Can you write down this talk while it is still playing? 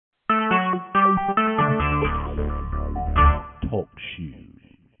Shoe.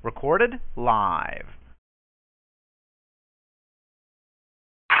 Recorded live.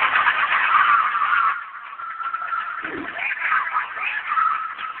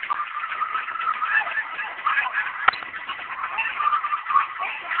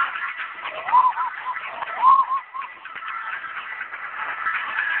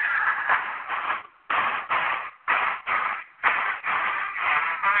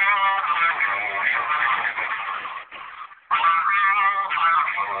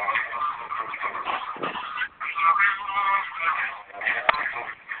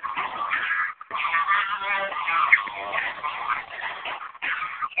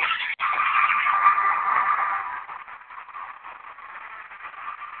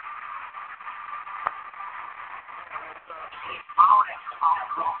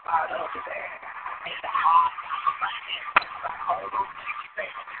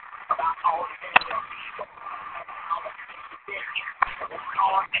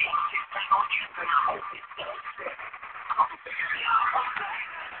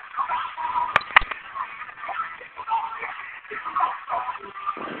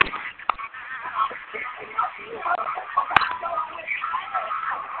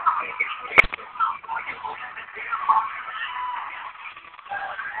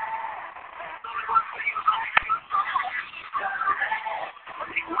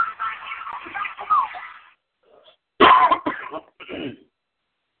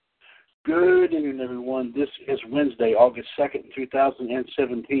 Good evening, everyone. This is Wednesday, August 2nd,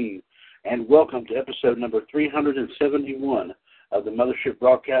 2017, and welcome to episode number 371 of the mothership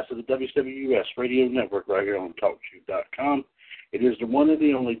broadcast of the WCWUS radio network right here on TalkShoe.com. It is the one and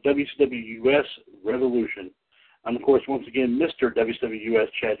the only WCWUS Revolution. I'm, of course, once again, Mr. WCWUS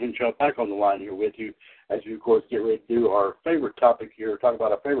Chad Henshaw, back on the line here with you as we, of course, get ready to do our favorite topic here, talk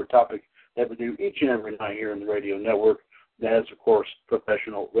about our favorite topic that we do each and every night here in the radio network. That is, of course,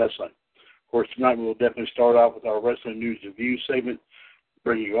 professional wrestling. Of course, tonight we will definitely start off with our Wrestling News and Views segment,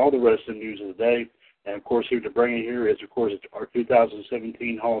 bringing you all the wrestling news of the day. And, of course, here to bring it here is, of course, our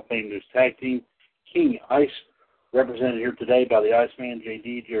 2017 Hall of Fame News Tag Team, King Ice, represented here today by the Iceman,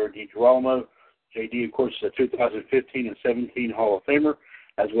 J.D. Jared DiGirolamo. J.D., of course, is a 2015 and 17 Hall of Famer,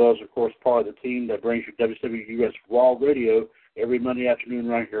 as well as, of course, part of the team that brings you WCWUS Raw Radio every Monday afternoon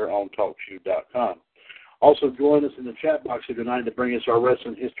right here on TalkShoe.com. Also join us in the chat box here tonight to bring us our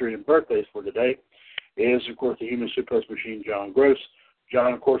wrestling history and birthdays for today is, of course, the Human Suplex Machine, John Gross.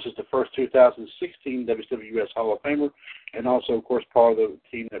 John, of course, is the first 2016 WCWUS Hall of Famer and also, of course, part of the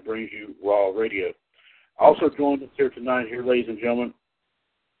team that brings you Raw Radio. Also joined us here tonight, ladies and gentlemen,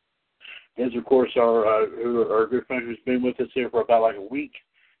 is, of course, our good friend who's been with us here for about like a week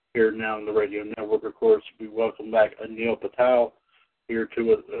here now in the radio network. Of course, we welcome back Anil Patel here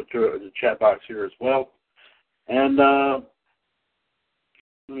to the chat box here as well. And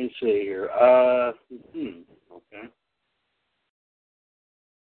let me see here. Okay.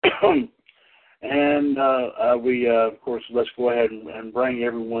 And we, of course, let's go ahead and bring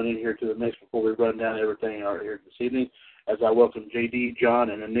everyone in here to the mix before we run down everything here this evening. As I welcome J.D., John,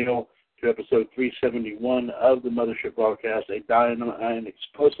 and Anil to episode 371 of the mothership broadcast, a dynamite and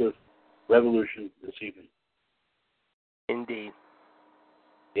explosive revolution this evening. Indeed.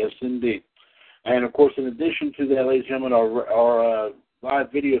 Yes, indeed. And, of course, in addition to that, ladies and gentlemen, our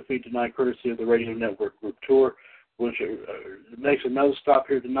live video feed tonight, courtesy of the Radio Network Group Tour, which makes another stop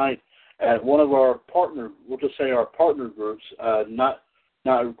here tonight at one of our partner, we'll just say our partner groups, not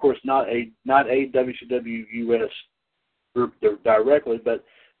a WCWUS group directly, but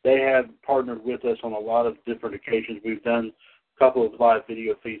they have partnered with us on a lot of different occasions. We've done a couple of live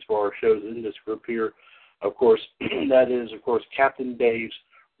video feeds for our shows in this group here. Of course, that is, of course, Captain Dave's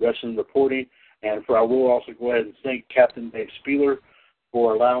Wrestling Reporting. And I will also go ahead and thank Captain Dave Spieler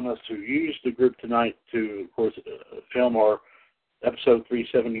for allowing us to use the group tonight to, of course, film our episode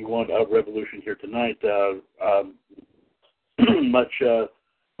 371 of Revolution here tonight. Much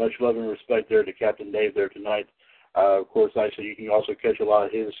love and respect there to Captain Dave there tonight. Of course, like I said, you can also catch a lot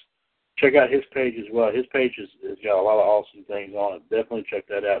of check out his page as well. His page has got a lot of awesome things on it. Definitely check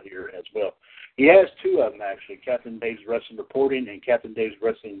that out here as well. He has two of them, actually, Captain Dave's Wrestling Reporting and Captain Dave's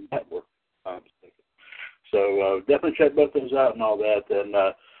Wrestling Network. So definitely check both those out and all that. And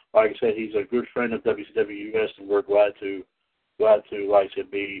like I said, he's a good friend of WCWUS, and we're glad to like I said,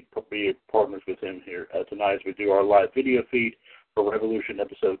 be partners with him here tonight as we do our live video feed for Revolution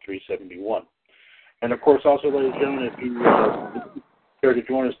episode 371. And of course, also, ladies and gentlemen, if you care to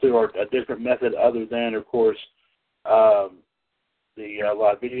join us through a different method other than, of course, the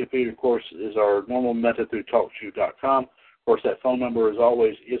live video feed, of course, is our normal method through TalkShoe.com. Of course, that phone number, as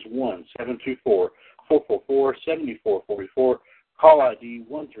always, is 1-724-444-7444. Call ID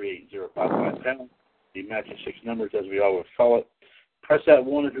 138055#. The matching 6 numbers, as we always call it. Press that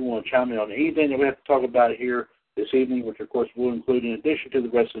 1 if you want to chime in on anything that we have to talk about here this evening, which, of course, will include, in addition to the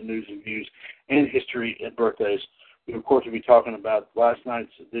rest of the news and views and history and birthdays, we, of course, will be talking about last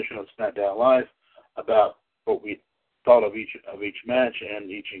night's edition of Smackdown Live, about what we thought of each match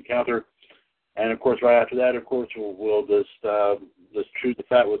and each encounter. And, of course, right after that, of course, we'll just chew the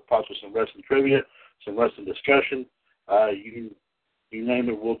fat with possibly some wrestling trivia, some wrestling discussion. You name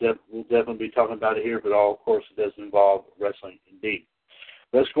it, we'll definitely be talking about it here, but all, of course, it does involve wrestling indeed.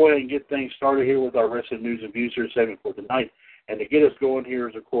 Let's go ahead and get things started here with our wrestling news and views here segment for tonight. And to get us going here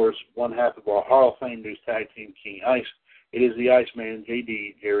is, of course, one half of our Hall of Fame news tag team, King Ice. It is the Iceman,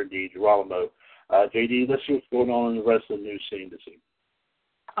 J.D. Jared D. Girolamo. J.D., let's see what's going on in the wrestling news scene this evening.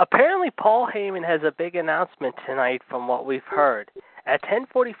 Apparently, Paul Heyman has a big announcement tonight from what we've heard. At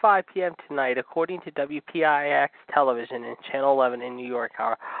 10:45 p.m. tonight, according to WPIX television and Channel 11 in New York,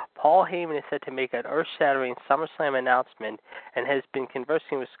 Paul Heyman is set to make an earth-shattering SummerSlam announcement and has been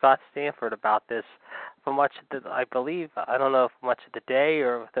conversing with Scott Stanford about this for much of the, I believe, I don't know if much of the day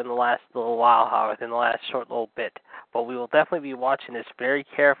or within the last little while, however, within the last short little bit. But we will definitely be watching this very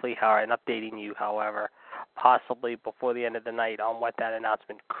carefully, however, and updating you, however, possibly before the end of the night on what that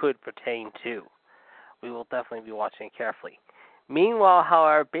announcement could pertain to. We will definitely be watching it carefully. Meanwhile,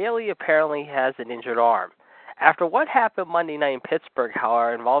 however, Bayley apparently has an injured arm. After what happened Monday night in Pittsburgh,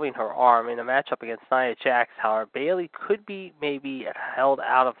 however, involving her arm in a matchup against Nia Jax, however, Bayley could be maybe held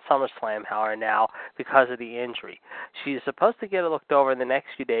out of SummerSlam, however, now because of the injury. She is supposed to get it looked over in the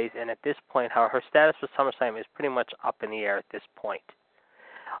next few days, and at this point, however, her status for SummerSlam is pretty much up in the air at this point.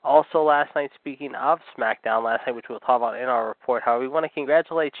 Also, last night, speaking of SmackDown last night, which we'll talk about in our report, however, we want to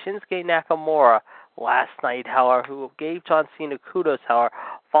congratulate Shinsuke Nakamura last night, however, who gave John Cena kudos, however,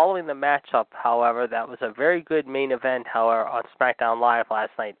 following the matchup, however, that was a very good main event, however, on SmackDown Live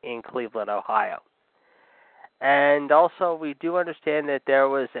last night in Cleveland, Ohio. And also, we do understand that there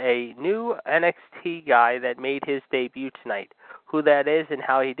was a new NXT guy that made his debut tonight. Who that is and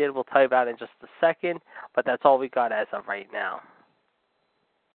how he did, we'll tell you about in just a second, but that's all we got as of right now.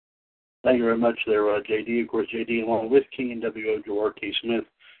 Thank you very much there, J.D. Of course, J.D., along with King and W.O. George T. Smith,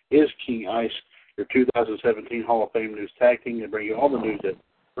 is King Ice, your 2017 Hall of Fame news tag team. They bring you all the news that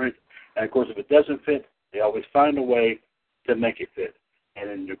print. And, of course, if it doesn't fit, they always find a way to make it fit. And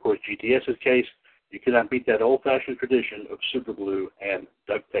in, of course, GTS's case, you cannot beat that old-fashioned tradition of super glue and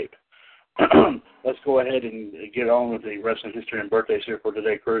duct tape. Let's go ahead and get on with the wrestling history and birthdays here for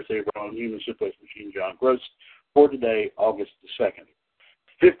today, courtesy of our own human suplex machine, John Gross, for today, August the 2nd.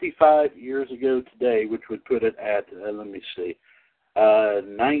 55 years ago today, which would put it at,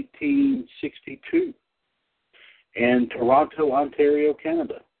 1962, in Toronto, Ontario,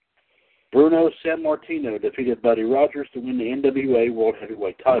 Canada. Bruno Sammartino defeated Buddy Rogers to win the NWA World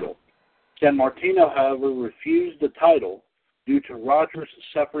Heavyweight title. Sammartino, however, refused the title due to Rogers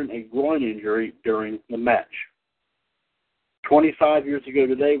suffering a groin injury during the match. 25 years ago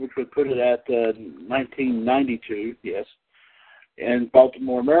today, which would put it at 1992, yes, in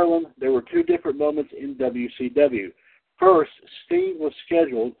Baltimore, Maryland, there were two different moments in WCW. First, Sting was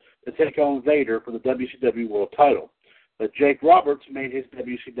scheduled to take on Vader for the WCW World title, but Jake Roberts made his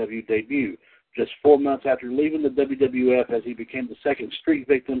WCW debut just 4 months after leaving the WWF, as he became the second street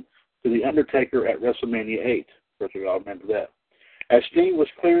victim to The Undertaker at WrestleMania 8. Of course, we all remember that. As Sting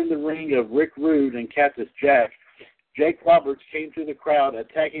was clearing the ring of Rick Rude and Cactus Jack, Jake Roberts came through the crowd,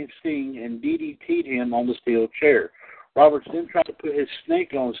 attacking Sting and DDT'd him on the steel chair. Roberts then tried to put his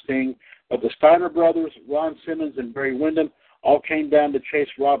snake on Sting, but the Steiner brothers, Ron Simmons, and Barry Windham all came down to chase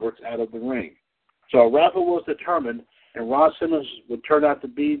Roberts out of the ring. So a raffle was determined, and Ron Simmons would turn out to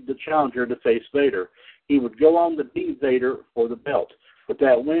be the challenger to face Vader. He would go on to beat Vader for the belt. With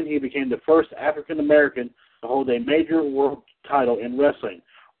that win, he became the first African-American to hold a major world title in wrestling,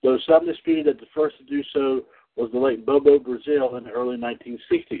 though some disputed that the first to do so was the late Bobo Brazil in the early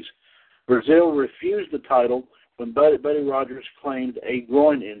 1960s. Brazil refused the title when Buddy Rogers claimed a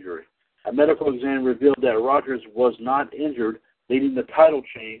groin injury. A medical exam revealed that Rogers was not injured, leading the title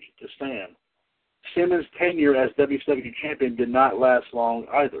change to stand. Simmons' tenure as WCW champion did not last long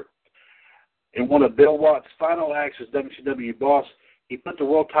either. In one of Bill Watts' final acts as WCW boss, he put the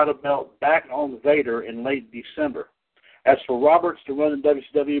world title belt back on Vader in late December. As for Roberts, the run in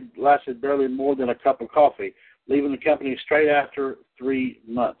WCW lasted barely more than a cup of coffee, leaving the company straight after 3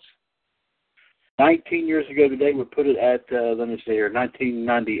 months. 19 years ago today would put it at,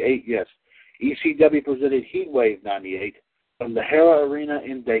 1998, yes. ECW presented Heatwave 98 from the Hara Arena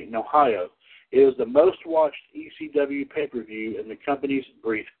in Dayton, Ohio. It was the most watched ECW pay-per-view in the company's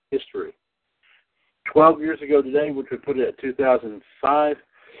brief history. 12 years ago today, which would put it at 2005,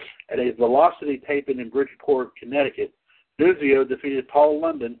 at a Velocity taping in Bridgeport, Connecticut, Nunzio defeated Paul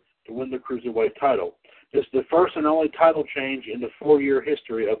London to win the Cruiserweight title. This is the first and only title change in the 4-year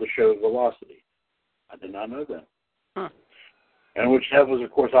history of the show Velocity. I did not know that. Huh. And which that was,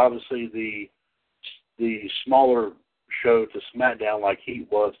 of course, obviously the smaller show to SmackDown like Heat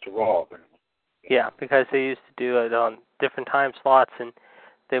was to Raw, apparently. Yeah, because they used to do it on different time slots, and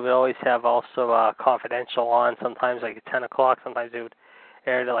they would always have also Confidential on, sometimes like at 10 o'clock, sometimes they would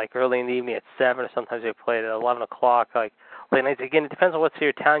air it like early in the evening at 7, or sometimes they play it at 11 o'clock, like late nights. Again, it depends on what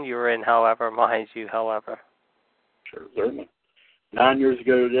your town you were in, however, mind you, however. Sure, certainly. 9 years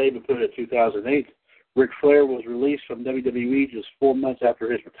ago today, we put it at 2008, Ric Flair was released from WWE just 4 months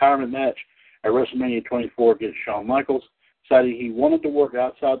after his retirement match at WrestleMania 24 against Shawn Michaels, deciding he wanted to work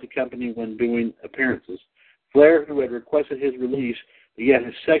outside the company when doing appearances. Flair, who had requested his release, began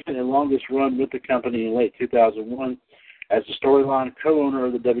his second and longest run with the company in late 2001 as the storyline co-owner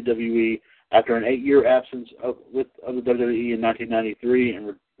of the WWE after an 8-year absence of the WWE in 1993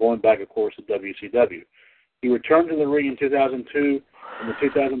 and going back, of course, to WCW. He returned to the ring in 2002 in the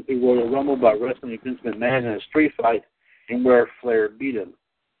 2002 Royal Rumble by wrestling against McMahon in a street fight in where Flair beat him.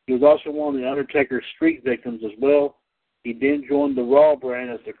 He was also one of the Undertaker's street victims as well. He then joined the Raw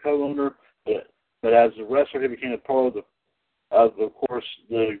brand as the co-owner, but as a wrestler, he became a part of course,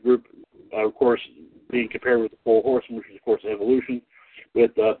 the group, of course, being compared with the Four Horsemen, which is, of course, Evolution,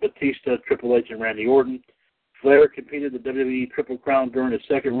 with Batista, Triple H, and Randy Orton. Flair competed the WWE Triple Crown during his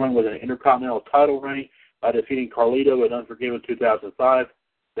second run with an Intercontinental title reign by defeating Carlito at Unforgiven 2005.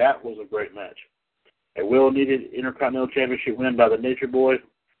 That was a great match. A well-needed Intercontinental Championship win by the Nature Boy,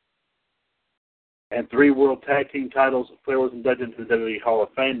 and 3 World Tag Team titles. Flair was inducted into the WWE Hall of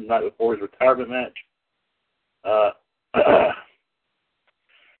Fame the night before his retirement match.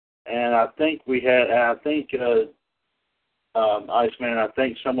 And I think Iceman, I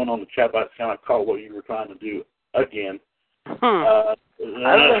think someone on the chat box kind of caught what you were trying to do again. I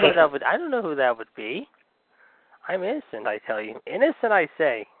don't know who that would be. I'm innocent, I tell you. Innocent, I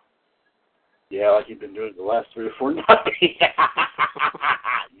say. Yeah, like you've been doing the last 3 or 4 nights.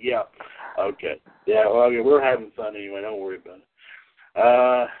 Yeah. Okay. Yeah, well, we're having fun anyway. Don't worry about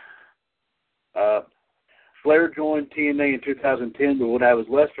it. Flair joined TNA in 2010, but would have his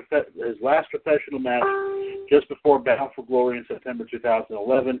last professional match just before Bound for Glory in September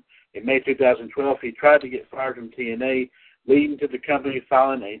 2011. In May 2012, he tried to get fired from TNA, leading to the company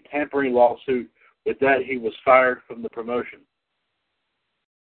filing a tampering lawsuit. With that, he was fired from the promotion.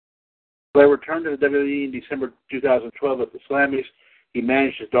 Flair returned to the WWE in December 2012 at the Slammies. He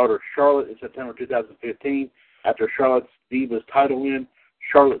managed his daughter Charlotte in September 2015. After Charlotte's Divas title win,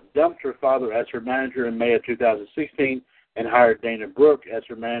 Charlotte dumped her father as her manager in May of 2016 and hired Dana Brooke as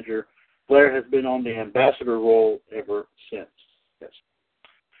her manager. Flair has been on the ambassador role ever since. Yes.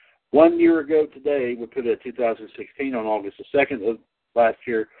 1 year ago today, we put it at 2016 on August the 2nd of last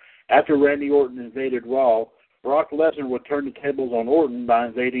year, after Randy Orton invaded Raw, Brock Lesnar would turn the tables on Orton by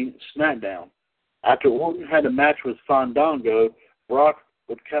invading SmackDown. After Orton had a match with Fandango, Brock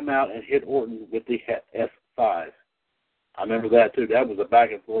would come out and hit Orton with the F5. I remember that, too. That was a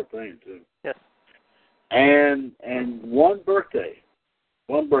back-and-forth thing, too. Yes. And one birthday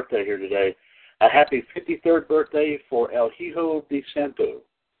here today. A happy 53rd birthday for El Hijo de Santo.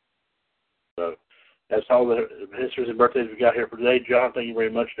 So that's all the histories and birthdays we got here for today. John, thank you very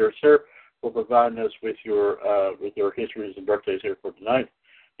much, dear sir, for providing us with your histories and birthdays here for tonight.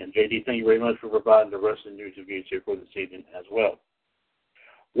 And JD, thank you very much for providing the wrestling news and views here for this evening as well.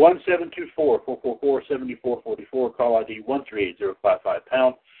 1-724-444-7444, call ID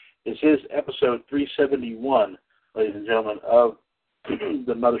 138055#. This is episode 371, ladies and gentlemen, of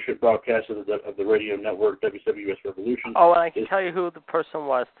the mothership broadcast of the radio network, WCWUS Revolution. Oh, and I can tell you who the person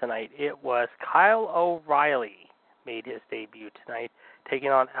was tonight. It was Kyle O'Reilly made his debut tonight,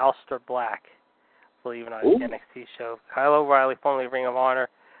 taking on Aleister Black, believe it or not, the NXT show. Kyle O'Reilly, formerly Ring of Honor.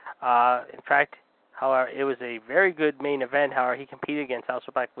 In fact, however, it was a very good main event. However, he competed against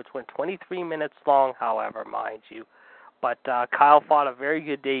Aleister Black, which went 23 minutes long, however, mind you. But Kyle fought a very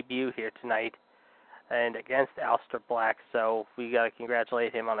good debut here tonight and against Aleister Black, so we got to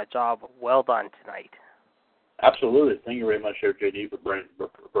congratulate him on a job well done tonight. Absolutely. Thank you very much, Sheriff JD, for bringing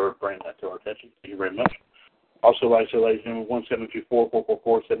that to our attention. Thank you very much. Also, like I said, ladies and gentlemen,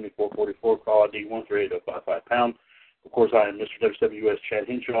 1-724-444-7444, call ID 138055#. Of course, I am Mr. WCWUS Chad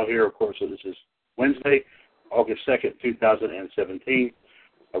Henshaw here. Of course, this is Wednesday, August 2nd, 2017.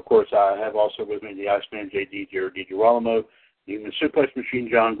 Of course, I have also with me the Iceman JD, Jared DiGirolamo, the Human Suplex Machine,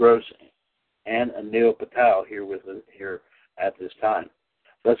 John Gross, and Anil Patel here with us here at this time.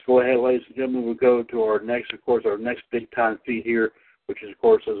 let's go ahead, ladies and gentlemen. We'll go to our next big-time feed here, which is, of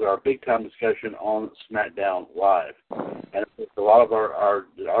course, our big-time discussion on Smackdown Live. And a lot of our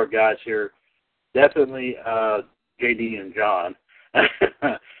guys here, definitely JD and John,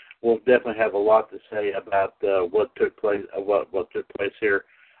 will definitely have a lot to say about what took place here.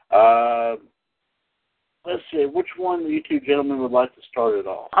 Let's see, which one of you two gentlemen would like to start it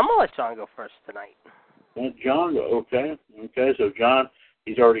off? I'm going to let John go first tonight. John, okay. So John,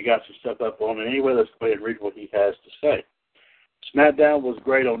 he's already got some stuff up on it. Anyway, let's go ahead and read what he has to say. Smackdown was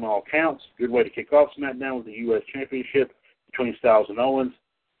great on all counts. Good way to kick off Smackdown with the U.S. Championship between Styles and Owens.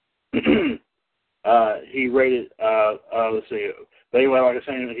 He rated, let's see. But anyway, like I was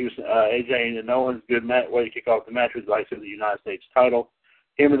saying, he was AJ and Owens, good way to kick off the match with, like I said, the United States title.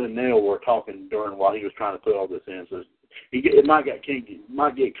 Him and Neil were talking while he was trying to put all this in. So it might get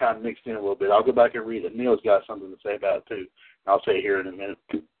kind of mixed in a little bit. I'll go back and read it. Neil's got something to say about it, too. I'll say it here in a minute.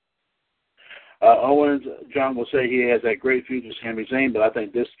 Owens, John will say he has that great feud with Sami Zayn, but I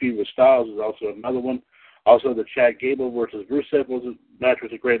think this feud with Styles is also another one. Also, the Chad Gable versus Rusev match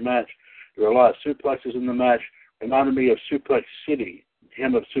was a great match. There were a lot of suplexes in the match. Reminded me of Suplex City,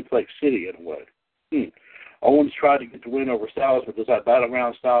 him of Suplex City in a way. Owens tried to get the win over Styles, but as I battled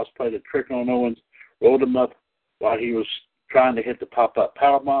around, Styles played a trick on Owens, rolled him up while he was trying to hit the pop-up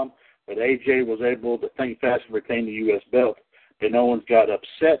powerbomb, but AJ was able to think fast and retain the U.S. belt. Then Owens got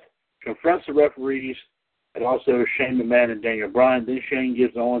upset, confronts the referees, and also Shane McMahon and Daniel Bryan. Then Shane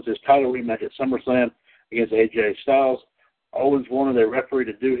gives Owens his title rematch at SummerSlam against AJ Styles. Owens wanted the referee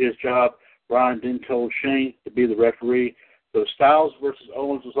to do his job. Bryan then told Shane to be the referee. So Styles versus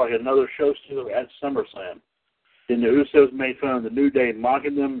Owens was like another show stealer at SummerSlam. Then the Usos made fun of the New Day,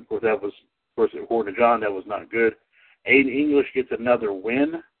 mocking them. Of course, according to John, that was not good. Aiden English gets another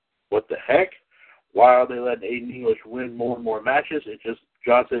win. What the heck? Why are they letting Aiden English win more and more matches?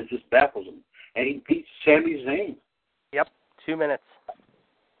 John said it just baffles him. And he beats Sami Zayn. Yep, 2 minutes.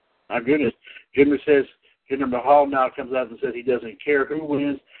 My goodness. Jinder Mahal now comes out and says he doesn't care who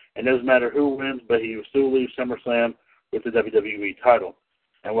wins, and it doesn't matter who wins, but he will still leave SummerSlam with the WWE title.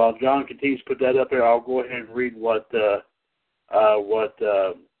 And while John continues to put that up there, I'll go ahead and read what Neil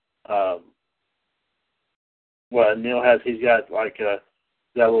has. He's got got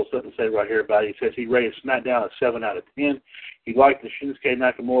a little something to say right here about it. He says he rated SmackDown a 7 out of 10. He liked the Shinsuke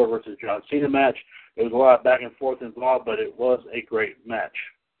Nakamura versus John Cena match. There was a lot of back and forth involved, but it was a great match.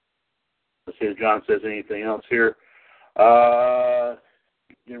 Let's see if John says anything else here.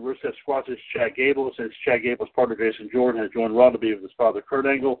 Rusev squashes Chad Gable. Since Chad Gable's partner Jason Jordan has joined Raw to be with his father Kurt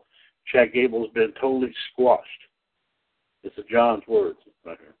Angle, Chad Gable has been totally squashed. This is John's words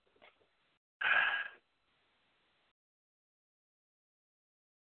right here.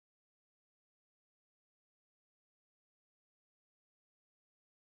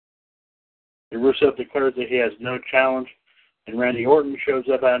 And Rusev declares that he has no challenge, and Randy Orton shows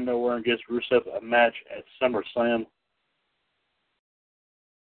up out of nowhere and gets Rusev a match at SummerSlam.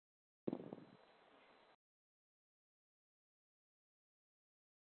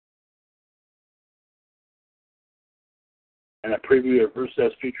 And a preview of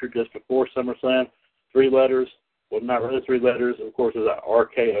Rusev's future just before SummerSlam. 3 letters. Well, not really 3 letters. Of course, it's an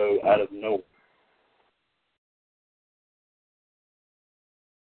RKO out of nowhere.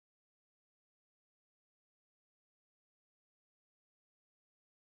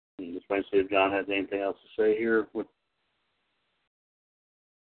 Just wait to see if John has anything else to say here.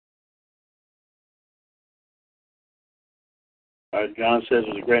 John says it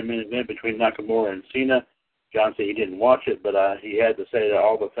was a great main event between Nakamura and Cena. John said he didn't watch it, but he had to say that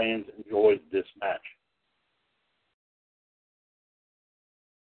all the fans enjoyed this match.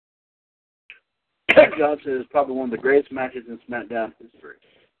 John says it's probably one of the greatest matches in SmackDown history.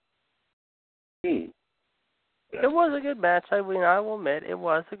 It was a good match. I will admit, it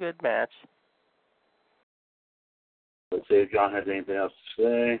was a good match. Let's see if John has anything else to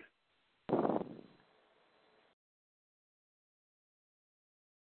say.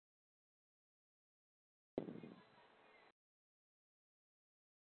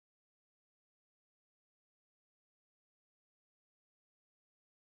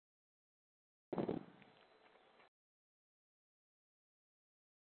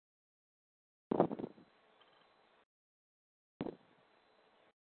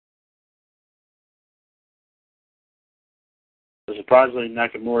 Surprisingly,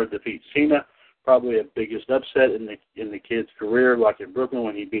 Nakamura defeats Cena. Probably a biggest upset in the kid's career, like in Brooklyn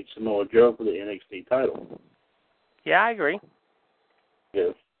when he beat Samoa Joe for the NXT title. Yeah, I agree.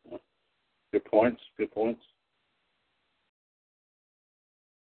 Yes. Good points.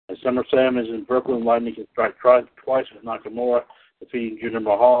 And SummerSlam is in Brooklyn. Lightning can strike twice with Nakamura. defeating Jinder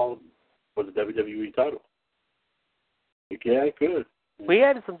Mahal for the WWE title. Yeah, it could. We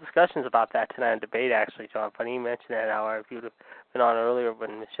had some discussions about that tonight in debate, actually, John. Funny you mentioned that. However, if you'd have been on earlier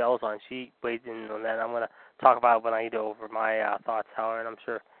when Michelle's on, she weighed in on that. I'm going to talk about it when I go over my thoughts, however, and I'm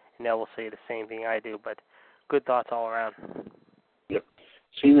sure Nell will say the same thing I do. But good thoughts all around. Yep.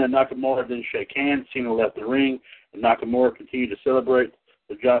 Cena and Nakamura didn't shake hands. Cena left the ring, and Nakamura continued to celebrate.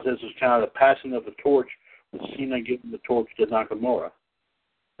 But John says it was kind of the passing of the torch, with Cena giving the torch to Nakamura.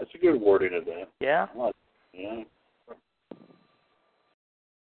 That's a good wording of that. Yeah. Yeah.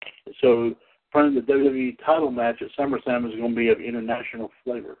 So, front of the WWE title match at SummerSlam is going to be of international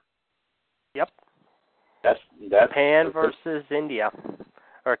flavor. Yep. That's Japan versus India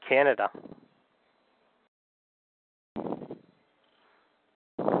or Canada.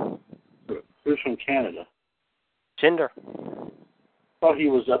 Who's from Canada? Jinder. I thought he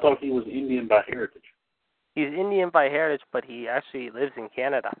was Indian by heritage. He's Indian by heritage, but he actually lives in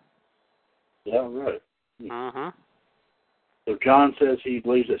Canada. Yeah, right. Mm-hmm. So John says he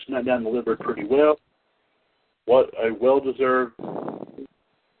believes that SmackDown delivered pretty well. What a well-deserved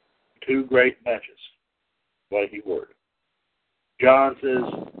 2 great matches. What he worded. John says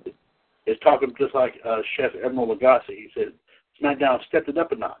is talking just like Chef Emerald Lagasse. He said SmackDown stepped it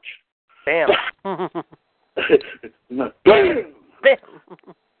up a notch. Bam. Bam. Bam.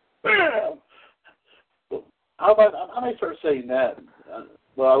 Bam. I may start saying that.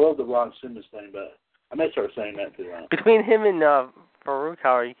 Well, I love the Ron Simmons thing, but I may start saying that too. Between him and Farouk,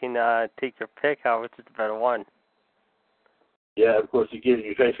 however, you can take your pick, however, which is the better one. Yeah, of course, you get it in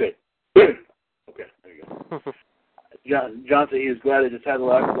your face. Okay, there you go. John said he was glad they just had a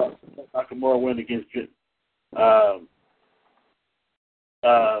Nakamura win against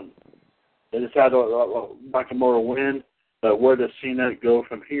they just had a Nakamura win, but where does Cena go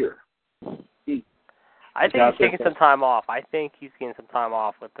from here? I think he's taking some time off. I think he's getting some time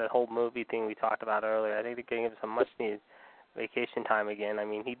off with the whole movie thing we talked about earlier. I think they're getting him some much-needed vacation time again. I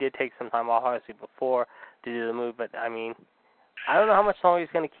mean, he did take some time off, obviously, before to do the movie, but, I mean, I don't know how much longer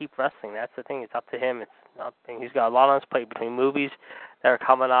he's going to keep wrestling. That's the thing. It's up to him. It's not, he's got a lot on his plate between movies that are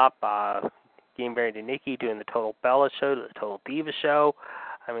coming up, getting married to Nikki, doing the Total Bella show, the Total Diva show.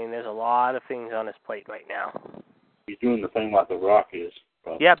 I mean, there's a lot of things on his plate right now. He's doing the thing like The Rock is.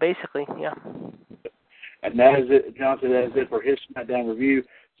 Probably. Yeah, basically, yeah. And that is it. John said that is it for his SmackDown review.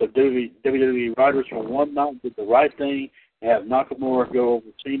 So WWE writers from one night did the right thing and have Nakamura go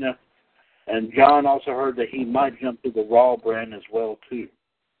over Cena. And John also heard that he might jump to the Raw brand as well, too.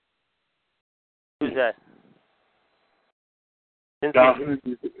 Who's that? John,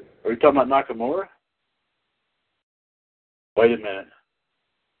 are you talking about Nakamura? Wait a minute.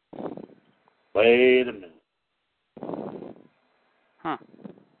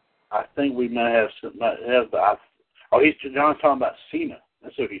 I think we might have some. John's talking about Cena.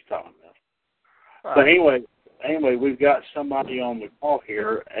 That's what he's talking about. But anyway, we've got somebody on the call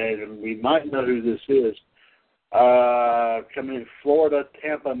here, and we might know who this is. Coming in Florida,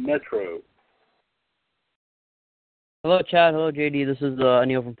 Tampa Metro. Hello, Chad. Hello, JD. This is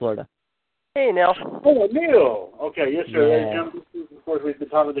Anil from Florida. Hey, Neil. Oh, Neil. Okay, yes, sir. Yeah. Ladies and gentlemen, of course, we've been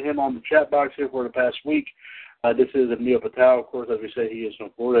talking to him on the chat box here for the past week. This is Neil Patel. Of course, as we say, he is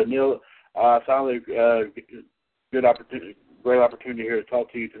from Florida. Neil, finally, great opportunity here to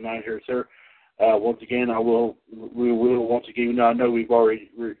talk to you tonight here, sir. Once again, we will once again, even though I know we've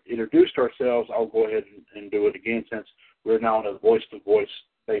already introduced ourselves, I'll go ahead and do it again since we're now on a voice-to-voice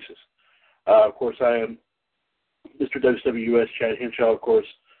basis. Of course, I am Mr. WCWUS, Chad Henshaw, of course,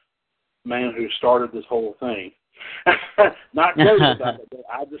 man who started this whole thing. Not crazy about it, but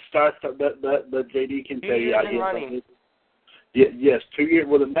I just started, but JD can tell you. Yes, 2 years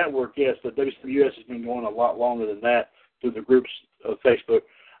with a network, yes, but WCWUS has been going a lot longer than that through the groups of Facebook.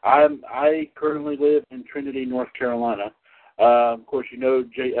 I currently live in Trinity, North Carolina. Of course, you know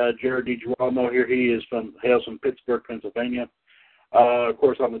Jared DiGirolamo here. He hails from Pittsburgh, Pennsylvania. Of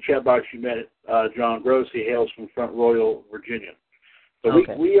course, on the chat box, you met John Gross. He hails from Front Royal, Virginia. So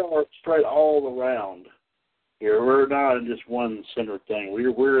okay. we are spread all around here. We're not in just one center thing.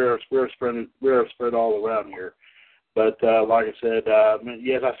 We're spread all around here. But like I said,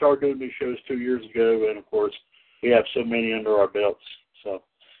 yes, I started doing these shows 2 years ago, and of course, we have so many under our belts. So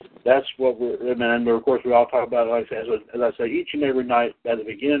that's what and of course, we all talk about, like as I say, each and every night at the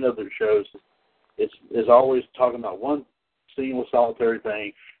beginning of the shows, it's always talking about one single solitary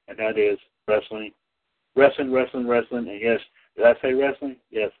thing, and that is wrestling. And yes, did I say wrestling?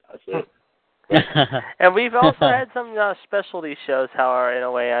 Yes, I said it. And we've also had some specialty shows, however, in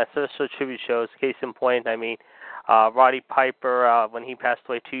a way, special tribute shows. Case in point, I mean, Roddy Piper, when he passed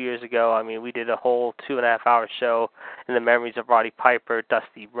away 2 years ago, I mean, we did a whole 2.5-hour show in the memories of Roddy Piper,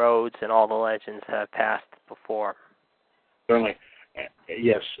 Dusty Rhodes, and all the legends that have passed before. Certainly.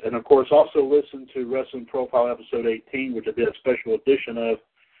 Yes. And, of course, also listen to Wrestling Profile Episode 18, which I did a special edition of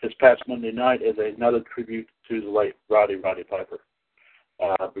this past Monday night as another tribute to the late Roddy Piper.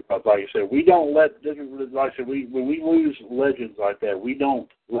 Because, like I said, we don't let, like I said, when we lose legends like that, we don't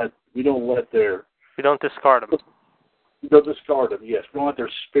discard them. We don't discard them. Yes, we don't let their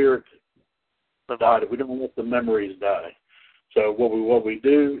spirit die. We don't let the memories die. So what we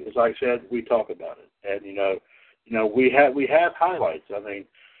do is, like I said, we talk about it, and we have highlights. I mean,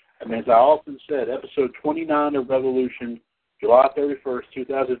 as I often said, episode 29 of Revolution, July 31st,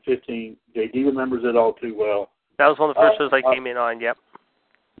 2015. JD remembers it all too well. That was one of the first shows I came in on. Yep.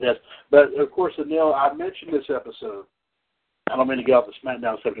 Yes, but of course, Anil, I mentioned this episode. I don't mean to get off the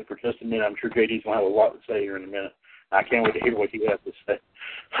Smackdown subject for just a minute. I'm sure JD's going to have a lot to say here in a minute. I can't wait to hear what he has to say.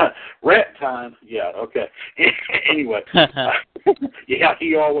 Rant time. Yeah, okay. Anyway. Yeah,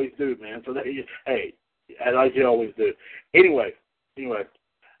 he always do, man. So, hey, like you always do. Anyway.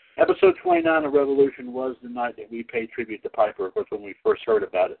 Episode 29 of Revolution was the night that we paid tribute to Piper, of course, when we first heard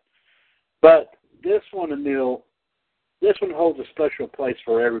about it. But this one, Anil, this one holds a special place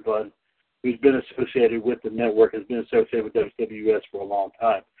for everyone who's been associated with the network, has been associated with WCWUS for a long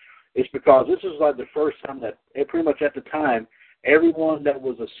time. It's because this is like the first time that, pretty much at the time, everyone that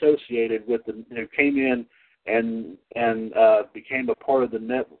was associated with came in and became a part of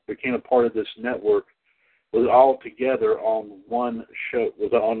the became a part of this network, was all together on one show.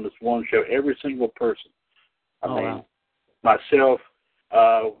 Was on this one show. Every single person. I mean, wow. Myself,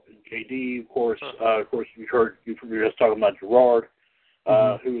 JD, of course. You were just talking about Gerard,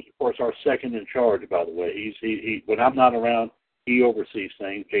 who is of course our second in charge. By the way, he when I'm not around, he oversees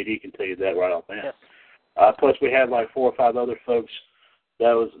things. JD can tell you that right off the bat. Yes. Plus, we had like 4 or 5 other folks.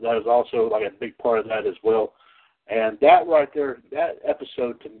 That was also like a big part of that as well. And that right there, that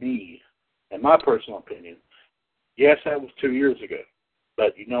episode to me, in my personal opinion, yes, that was 2 years ago.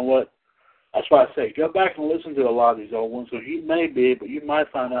 But you know what? That's why I say go back and listen to a lot of these old ones. So you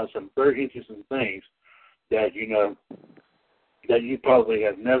might find out some very interesting things that that you probably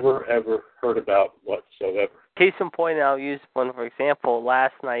have never ever heard about whatsoever. Case in point, I'll use one for example.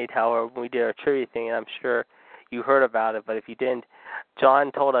 Last night, however, when we did our trivia thing, and I'm sure you heard about it, but if you didn't,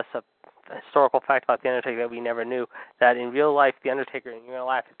 John told us a historical fact about The Undertaker that we never knew, that in real life, The Undertaker, and you're going to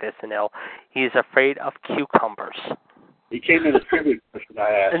laugh at this, Anil, he's afraid of cucumbers. He came in a trivia question I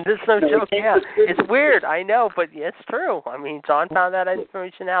asked. And this is no joke, yeah. It's weird, I know, but it's true. I mean, John found that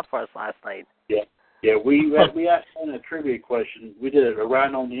information out for us last night. Yeah, we asked him a trivia question. We did it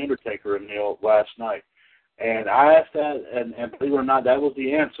around on The Undertaker, Anil, last night. And I asked that, and believe it or not, that was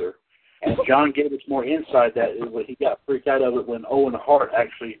the answer. And John gave us more insight that he got freaked out of it when Owen Hart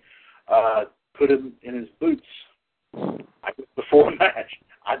actually put him in his boots before a match.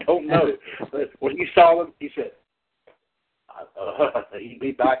 I don't know. But when he saw him, he said,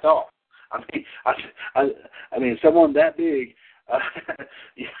 he backed off. I mean, someone that big.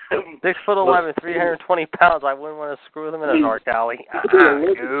 6'11", 320 pounds. I wouldn't want to screw them in a dark alley.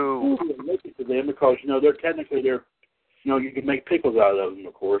 Looking to them because they're technically you can make pickles out of them,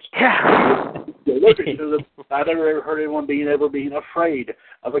 of course. Yeah. Looking to them, I've never ever heard anyone being afraid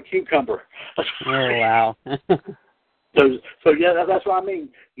of a cucumber. Oh wow. So yeah, that's what I mean.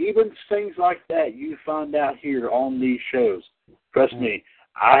 Even things like that you find out here on these shows. Trust me,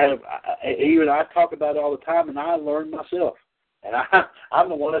 I talk about it all the time, and I learn myself. And I'm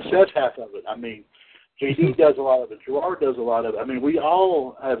the one that says half of it. I mean, JD does a lot of it. Gerard does a lot of it. I mean, we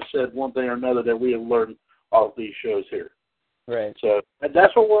all have said one thing or another that we have learned off these shows here. Right. So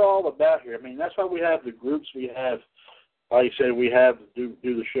that's what we're all about here. I mean, that's why we have the groups we have. Like you said, we have to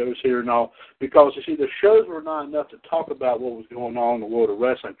do the shows here and all. Because, you see, the shows were not enough to talk about what was going on in the world of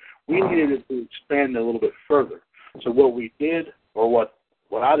wrestling. We needed to expand it a little bit further. So what we did, or what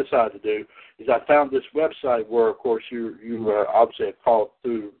I decided to do, is I found this website where, of course, you obviously have called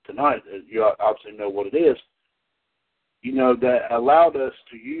through tonight. You obviously know what it is. That allowed us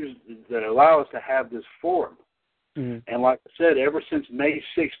to have this forum. Mm-hmm. And like I said, ever since May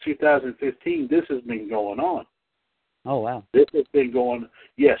 6, 2015, this has been going on. Oh, wow. This has been going,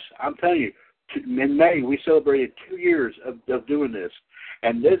 yes, I'm telling you, in May, we celebrated 2 years of doing this.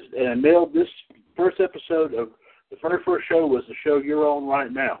 And this first episode of the very first show was the show you're on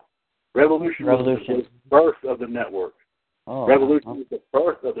right now. Revolution. Was the birth of the network. Oh, Revolution wow. was the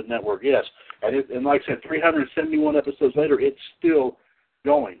birth of the network, yes. And like I said, 371 episodes later, it's still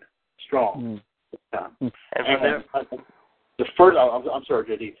going strong. Mm. And the first, I'm sorry,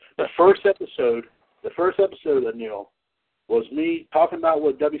 JD. The first first episode of Neil was me talking about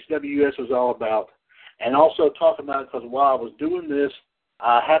what WCWUS was all about, and also talking about it because while I was doing this,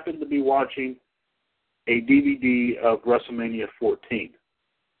 I happened to be watching a DVD of WrestleMania 14,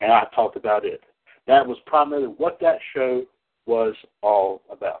 and I talked about it. That was primarily what that show was all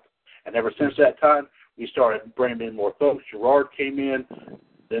about. And ever since that time, we started bringing in more folks. Gerard came in,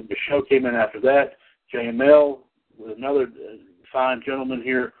 then the show came in after that. JML was another fine gentleman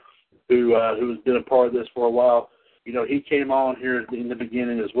here who has been a part of this for a while. You know, he came on here in the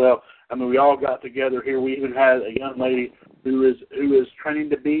beginning as well. I mean, we all got together here. We even had a young lady who is training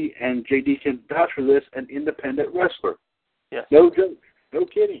to be, and JD can vouch for this, an independent wrestler. Yes. No joke. No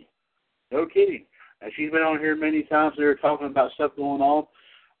kidding. No kidding. And she's been on here many times. They were talking about stuff going on.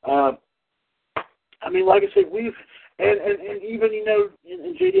 I mean, like I said, we've and even, you know,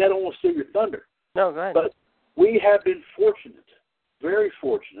 and JD, I don't want to steal your thunder. No, go ahead. But we have been fortunate, very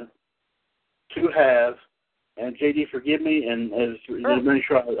fortunate, to have, and JD, forgive me, and to make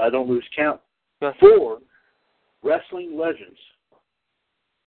sure I don't lose count, 4 wrestling legends.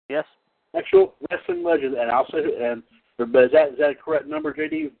 Yes. Actual wrestling legends, and I'll say, and is that a correct number,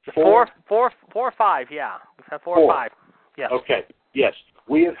 JD? 4 or 5, yeah. We've had 4 or 5. Yes. Okay, yes.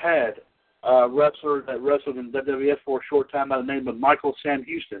 We have had a wrestler that wrestled in WWF for a short time by the name of Michael Sam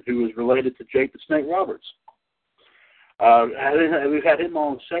Houston, who is related to Jake the Snake Roberts. We've had him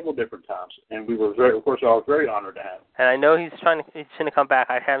on several different times, and we were very, of course, all very honored to have him. And I know he's going to come back.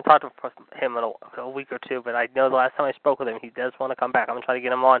 I haven't talked to him in a week or two, but I know the last time I spoke with him, he does want to come back. I'm going to try to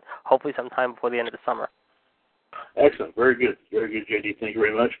get him on, hopefully sometime before the end of the summer. Excellent. Very good, JD. Thank you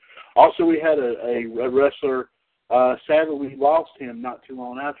very much. Also, we had a wrestler. Sadly, we lost him not too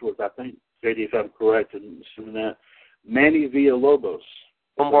long afterwards, I think, JD, if I'm correct in assuming that. Manny Villalobos.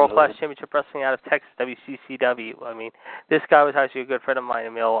 From World Class Championship Wrestling out of Texas, WCCW. I mean, this guy was actually a good friend of mine,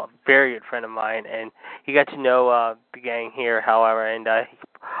 Emil, a very good friend of mine, and he got to know the gang here, however, and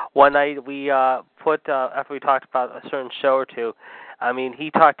one night we put, after we talked about a certain show or two, I mean, he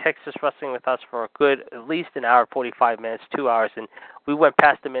talked Texas wrestling with us for a good, at least an hour, 45 minutes, 2 hours, and we went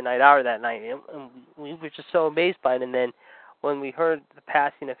past the midnight hour that night, and we were just so amazed by it, and then when we heard the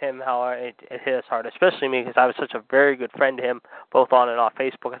passing of him, how it hit us hard, especially me, because I was such a very good friend to him, both on and off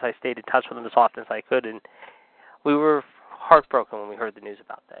Facebook, as I stayed in touch with him as often as I could, and we were heartbroken when we heard the news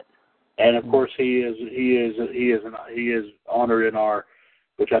about that. And of course, he is honored in our,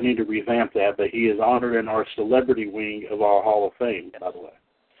 which I need to revamp that, but he is honored in our celebrity wing of our Hall of Fame, by the way.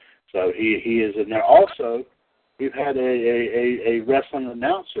 So he is in there. Also, we've had a wrestling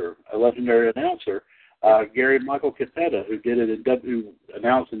announcer, a legendary announcer, Gary Michael Capetta, who did it who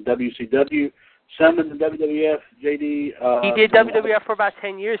announced in WCW, some in the WWF. JD. He did WWF for about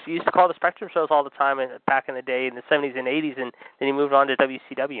 10 years. He used to call the Spectrum shows all the time back in the day, in the 70s and 80s, and then he moved on to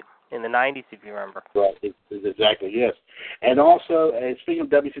WCW in the 90s, if you remember. Right, exactly, yes. And also, speaking of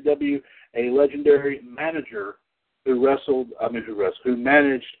WCW, a legendary manager who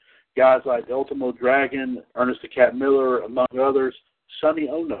managed guys like Ultimo Dragon, Ernest the Cat Miller, among others, Sonny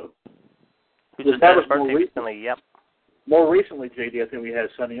Ono. That was more recently, yep. More recently, JD, I think we had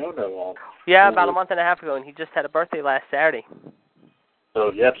Sonny Ono on. Yeah, about a month and a half ago, and he just had a birthday last Saturday.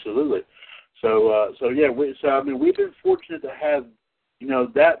 So, yeah, absolutely. So we've been fortunate to have, you know,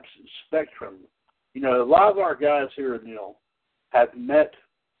 that spectrum. You know, a lot of our guys here, you know, have met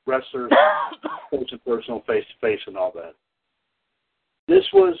wrestlers personal, face-to-face, and all that. This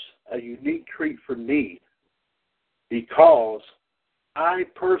was a unique treat for me because I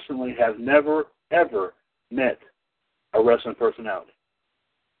personally have never, ever met a wrestling personality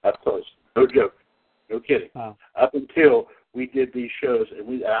up close. No joke. No kidding. Wow. Up until we did these shows,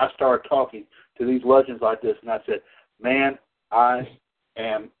 and I started talking to these legends like this, and I said, man, I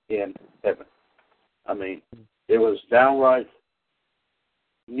am in heaven. I mean, it was downright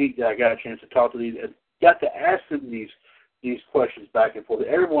neat that I got a chance to talk to these, and got to ask them these questions back and forth.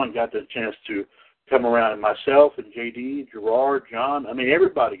 Everyone got the chance to come around, and myself and JD, Gerard, John. I mean,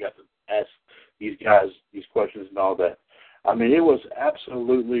 everybody got to ask these guys these questions and all that. I mean, it was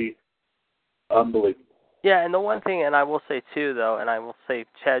absolutely unbelievable. Yeah, and the one thing, and I will say too, though, and I will say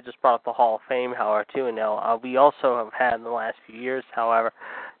Chad just brought up the Hall of Fame, however, too, and we also have had in the last few years, however,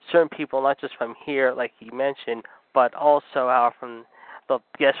 certain people, not just from here, like he mentioned, but also from the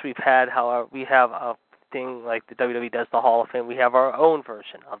guests we've had, however, we have a thing like the WWE does the Hall of Fame. We have our own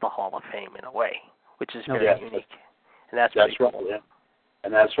version of the Hall of Fame in a way, which is very unique. And that's right, cool. yeah.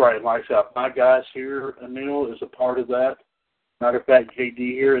 And that's right. And like I said, my guys here, Emil, is a part of that. Matter of fact, JD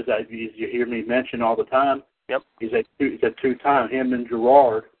here, as you hear me mention all the time, yep, he's a two-time. Him and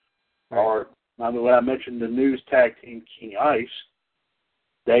Gerard are, when I mentioned the news tag team King Ice,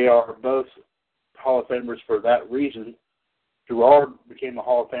 they are both Hall of Famers for that reason. Gerard became a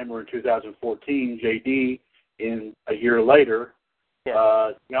Hall of Famer in 2014. JD in a year later.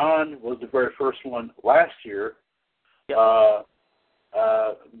 Yeah. John was the very first one last year. Yeah.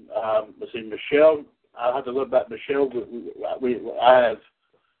 Let's see, Michelle. I'll have to look back. Michelle. I have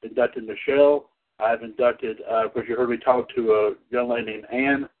inducted Michelle. I've inducted. Because you heard me talk to a young lady named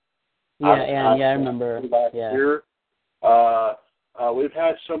Ann. Yeah, Ann. I remember. Last year. We've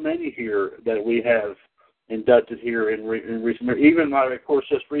had so many here that we have inducted here in recent years. Even, like, of course,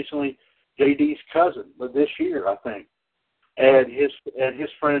 just recently, JD's cousin, but this year, I think, and his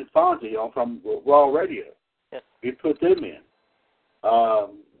friend Fonzie from Raw Radio. Yes. We put them in.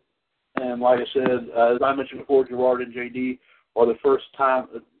 And like I said, as I mentioned before, Gerard and JD are the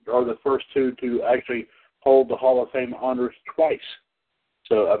first two to actually hold the Hall of Fame honors twice.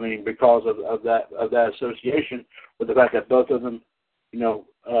 So, I mean, because of that association with the fact that both of them, does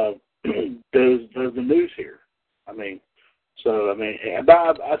the news here. I mean,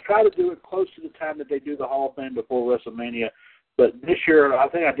 I try to do it close to the time that they do the Hall of Fame before WrestleMania. But this year, I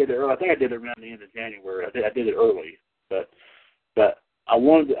think I did it early. I think I did it around the end of January. I did it early, but I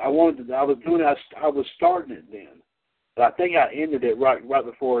was starting it then. But I think I ended it right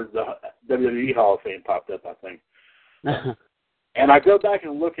before the WWE Hall of Fame popped up, I think. And I go back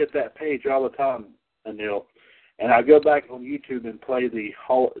and look at that page all the time, Anil, and I go back on YouTube and play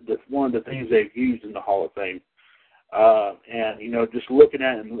one of the things they've used in the Hall of Fame. And, just looking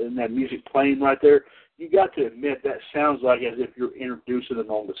at it and that music playing right there, you got to admit that sounds like as if you're introducing them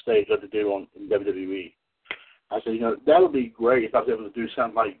on the stage like they do in WWE. I said, that would be great if I was able to do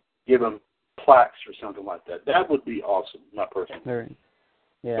something like give them plaques or something like that. That would be awesome, my personal. Right.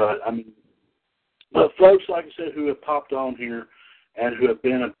 Yeah. But folks, like I said, who have popped on here and who have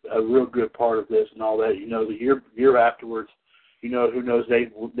been a real good part of this and all that, the year afterwards, who knows, they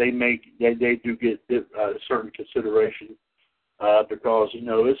do get certain consideration because,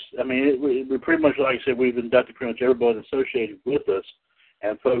 we pretty much, like I said, we've inducted pretty much everybody associated with us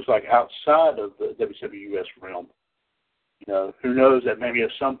and folks like outside of the WCWUS realm. Who knows that maybe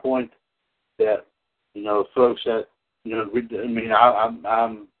at some point that, folks that,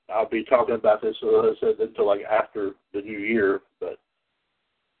 I'll be talking about this, until like after the new year, but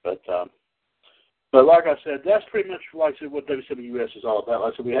like I said, that's pretty much like I said what WCWUS is all about.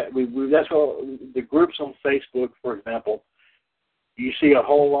 Like I said, we that's all the groups on Facebook, for example. You see a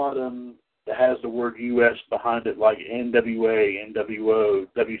whole lot of them that has the word US behind it, like NWA, NWO,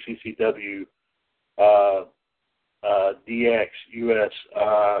 WCCW, DX, US,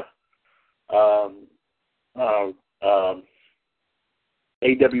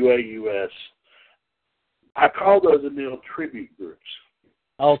 AWA US. I call those tribute groups.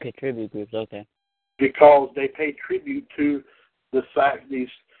 Okay, tribute groups, okay. Because they pay tribute to the fact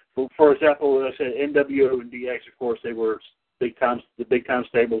for example, I said NWO and DX, of course, they were the big time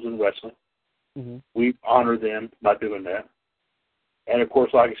stables in wrestling. Mm-hmm. We honor them by doing that. And of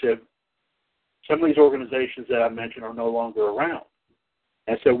course, like I said, some of these organizations that I mentioned are no longer around.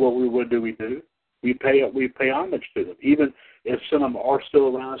 And so what we do? We pay homage to them. Even if some of them are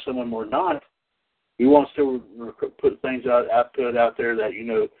still around, some of them are not, we want to still put things out there that,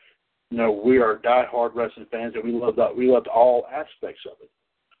 we are diehard wrestling fans and we loved all aspects of it.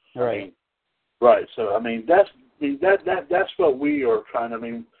 Right. Right. So, that's what we are trying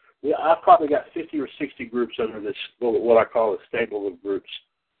to, I've probably got 50 or 60 groups under this, what I call a stable of groups.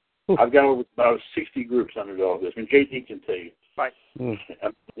 I've got about 60 groups under all this. JD can tell you. Right.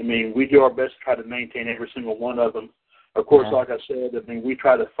 We do our best to try to maintain every single one of them. Of course, like I said, we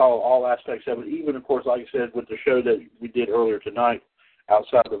try to follow all aspects of it. Even, of course, like I said, with the show that we did earlier tonight,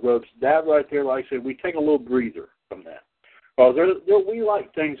 Outside the Ropes, that right there, like I said, we take a little breather from that. Well, we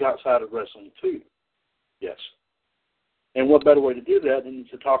like things outside of wrestling too. Yes. And what better way to do that than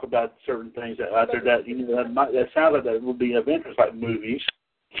to talk about certain things out there that sound like that would be of interest, like movies.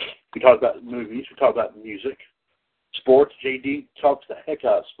 We talk about movies. We talk about music, sports. JD talks the heck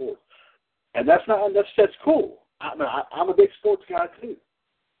out of sports, and that's cool. I'm a big sports guy too.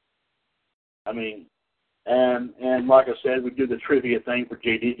 And like I said, we do the trivia thing for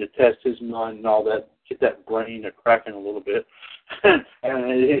JD to test his mind and all that, get that brain cracking a little bit. And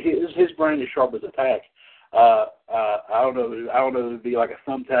his brain is sharp as a tack. I don't know if it would be like a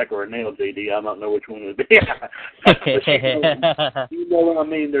thumbtack or a nail, JD. I don't know which one it would be. You know what I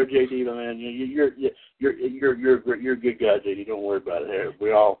mean there, JD, man. You're a good guy, JD. Don't worry about it.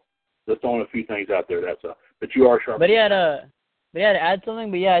 We all just throwing a few things out there, that's all. But you are sharp. But to add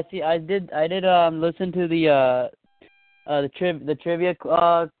something. But yeah, I did listen to the trivia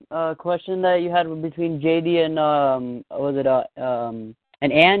question that you had between JD and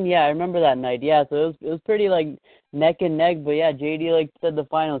And yeah, I remember that night. Yeah, so it was pretty like neck and neck. But yeah, JD like said the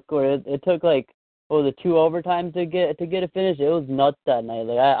final score. It took like what was it, 2 overtimes to get a finish. It was nuts that night.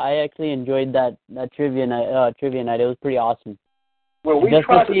 Like I actually enjoyed that trivia night. It was pretty awesome. Well, just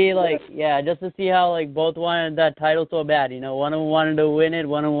to see how like both wanted that title so bad. One of them wanted to win it,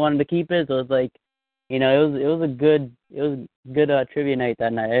 one of them wanted to keep it. So it's like, it was a good trivia night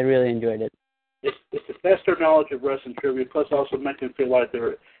that night. I really enjoyed it. It's to test their knowledge of wrestling trivia, plus also make them feel like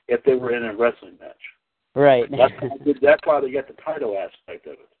if they were in a wrestling match. Right. That's why they got the title aspect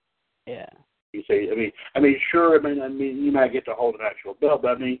of it. Yeah. You say, I mean, sure. I mean, you might get to hold an actual belt,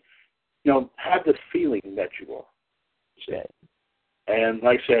 but I mean, have the feeling that you are. Right. And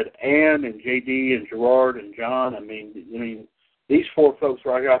like I said, Ann and JD and Gerard and John. I mean, these 4 folks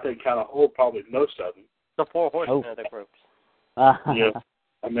right here, I think, kind of hold probably most of them. The 4 horsemen of the groups. Yeah.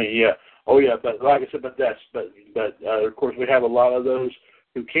 I mean, yeah. Oh, yeah. But like I said, but of course, we have a lot of those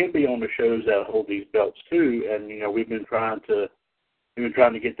who can be on the shows that hold these belts too. And we've been trying to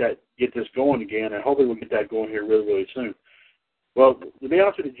get this going again, and hopefully we'll get that going here really, really soon. Well, to be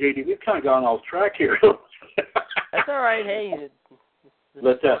honest with you, JD, we've kind of gone off track here. That's all right. Hey.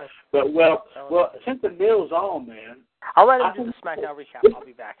 But since the Neil's on, man, I'll let him do the SmackDown recap. I'll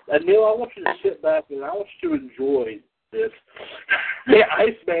be back. Neil, I want you to sit back and I want you to enjoy this. The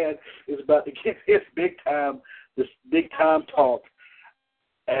Iceman is about to give his big time talk,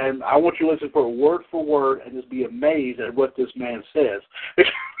 and I want you to listen for word and just be amazed at what this man says.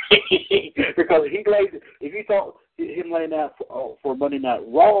 Because if you thought him laying out for Monday Night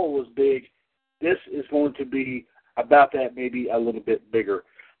Raw was big, this is going to be about that, maybe a little bit bigger.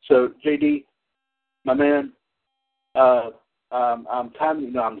 So, JD, my man, I'm timing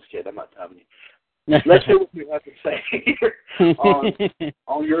you. No, I'm just kidding. I'm not timing you. Let's hear what you have to say here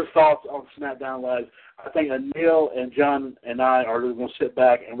on your thoughts on SmackDown Live. I think Neil and John and I are going to sit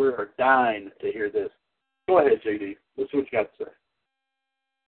back and we're dying to hear this. Go ahead, JD. Let's see what you got to say.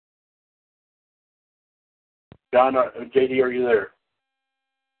 John, JD, are you there?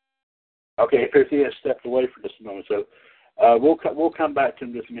 Okay, he has stepped away for just a moment, so we'll come back to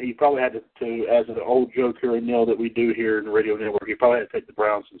him just a minute. He probably had to, as an old joke here, Neil, that we do here in the radio network, he probably had to take the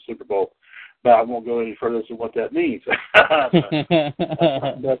Browns to the Super Bowl, but I won't go any further as to what that means. That's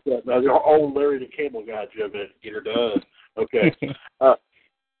old Larry the Cable Guy joke. Get her done. Okay.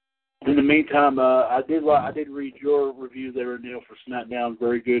 In the meantime, I did read your review there, Neil, for SmackDown.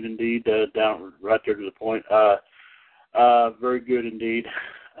 Very good indeed. Down right there to the point. Very good indeed.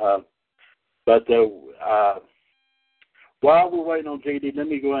 But while we're waiting on JD, let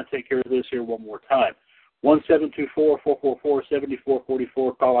me go ahead and take care of this here one more time.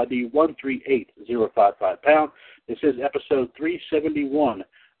 1-724-444-7444, call ID 138055 #. This is episode 371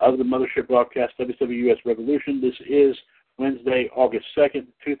 of the Mothership Broadcast WCWUS Revolution. This is Wednesday, August 2nd,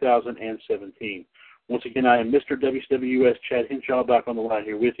 2017. Once again, I am Mr. WCWUS Chad Henshaw, back on the line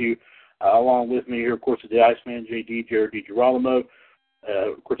here with you. Along with me here, of course, is the Iceman, JD, Jared DiGirolamo.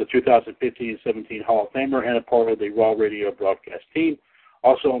 Of course, a 2015-17 Hall of Famer and a part of the Raw Radio broadcast team.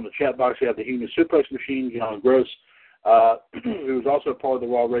 Also on the chat box, we have the Human Suplex Machine, John Gross, who is also a part of the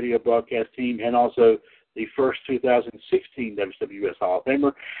Raw Radio broadcast team and also the first 2016 WCWUS Hall of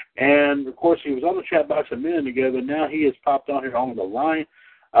Famer. And, of course, he was on the chat box a minute ago, but now he has popped on here on the line,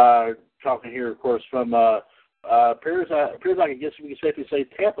 talking here, of course, from appears like I guess we can safely say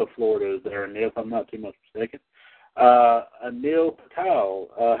Tampa, Florida is there, Neil, if I'm not too much mistaken. Neil Patel.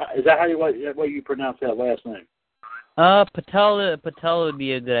 Is that how you pronounce that last name? Patel would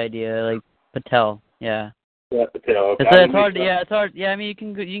be a good idea, like Patel. Yeah. Yeah, Patel. Okay. It's hard. Yeah, it's hard. Yeah, I mean, you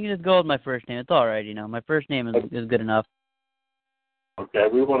can just go with my first name. It's all right, My first name is good enough. Okay,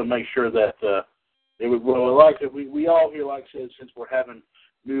 we want to make sure that we all here, like I said, since we're having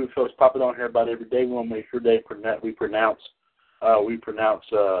new folks popping on here about every day, we want to make sure we pronounce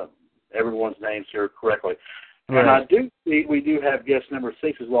everyone's names here correctly. Right. And I do see we do have guest number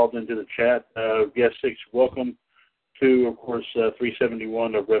 6 is logged into the chat. Guest 6, welcome to, of course,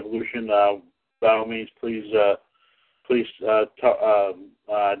 371 of Revolution. By all means, please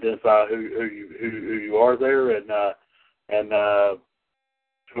identify who you are there, and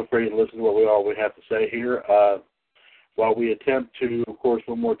feel free to listen to what we have to say here. While we attempt to, of course,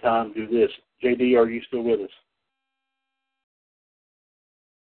 one more time do this. JD, are you still with us?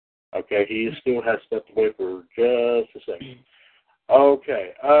 Okay, he still has stepped away for just a second.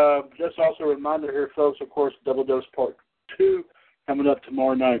 Okay, just also a reminder here, folks, of course, Double Dose Part 2 coming up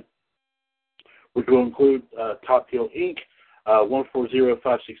tomorrow night, which will include Top Heel Inc.,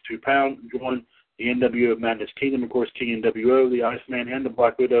 140562 pound. Join the NWO Madness Kingdom, of course, King NWO, the Iceman, and the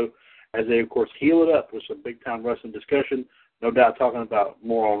Black Widow as they, of course, heal it up with some big-time wrestling discussion. no doubt talking about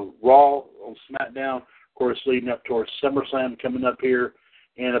more on Raw, on Smackdown, of course, leading up towards SummerSlam coming up here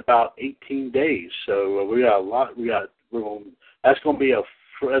in about 18 days. So we got a lot. That's going to be a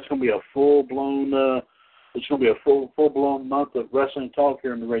full blown. It's going to be a full blown month of wrestling talk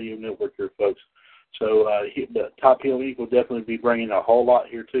here in the radio network, here, folks. So the Top Heel Inc. will definitely be bringing a whole lot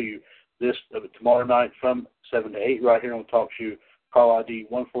here to you this tomorrow night from 7 to 8 right here on Talk Show. Call ID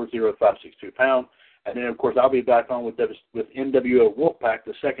 140562#. And then, of course, I'll be back on with NWO Wolfpack,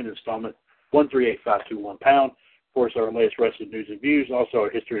 the second installment, 138521#. Of course, our latest wrestling news and views, also our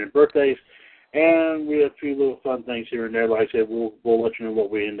history and birthdays. And we have a few little fun things here and there. Like I said, we'll let you know what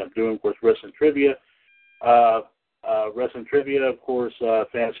we end up doing. Of course, wrestling trivia, of course,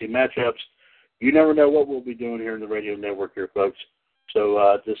 fantasy matchups. You never know what we'll be doing here in the radio network here, folks.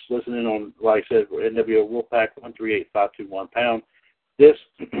 So just listening on, like I said, NWO Wolfpack 138521#.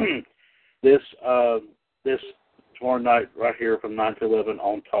 This tomorrow night right here from 9 to 11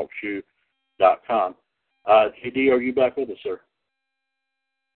 on TalkShoe.com. JD, are you back with us, sir?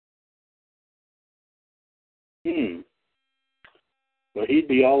 Well, he'd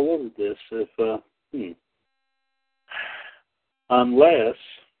be all over this if, unless,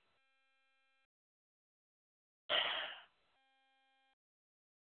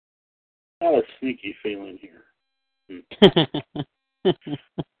 I have a sneaky feeling here.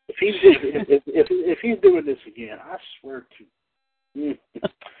 If he's doing this again, I swear to.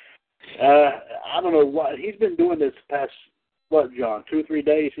 I don't know why he's been doing this past John, 2 or 3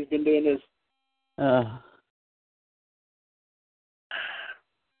 days. He's been doing this.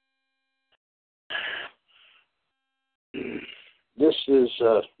 This is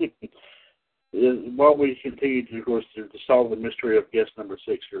while we continue to, of course, to solve the mystery of guest number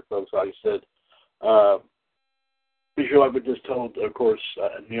 6 here, folks. Like I said, be sure, like we just told, of course,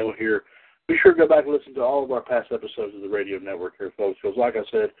 Neil here, be sure to go back and listen to all of our past episodes of the radio network here, folks. Because, like I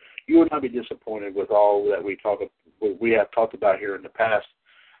said, you will not be disappointed with all that we have talked about here in the past,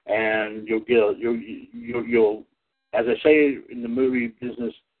 and you'll, as I say in the movie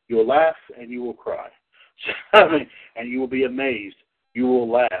business, you'll laugh and you will cry. And you will be amazed. You will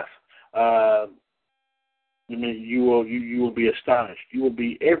laugh. You will be astonished. You will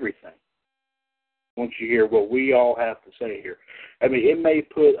be everything once you hear what we all have to say here. I mean, it may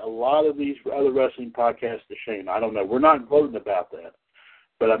put a lot of these other wrestling podcasts to shame. I don't know. We're not gloating about that.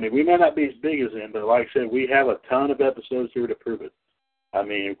 But, I mean, we may not be as big as them, but like I said, we have a ton of episodes here to prove it. I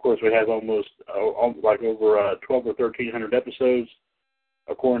mean, of course, we have almost like over 1,200 or 1,300 episodes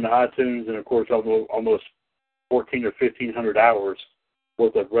according to iTunes, and, of course, almost 1,400 or 1,500 hours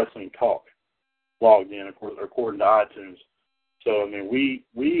worth of wrestling talk logged in, of course, according to iTunes. So, I mean, we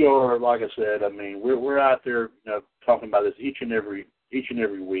are, like I said, I mean, we're out there, talking about this each and every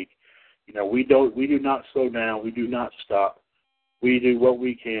week. We do not slow down. We do not stop. We do what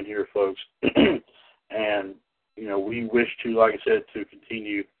we can here, folks. And, we wish to, like I said, to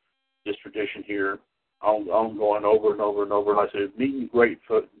continue this tradition here on going over and over and over. Like I said, meeting great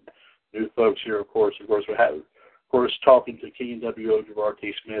new folks here, of course. Of course, we have, of course, talking to King W.O. Javar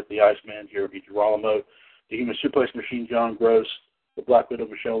T. Smith, the Iceman, Jeremy Girolamo, the Human Suplex Machine, John Gross, the Black Widow,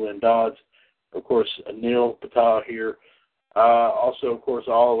 Michelle Lynn Dodds, of course, Neil Patel here. Also, of course,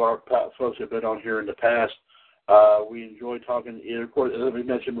 all of our folks have been on here in the past. We enjoy talking. Of course, as we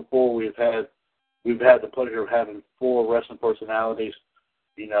mentioned before, we've had the pleasure of having 4 wrestling personalities.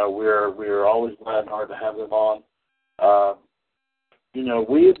 We're always glad and hard to have them on.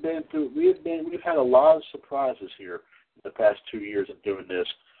 We've had a lot of surprises here in the past 2 years of doing this.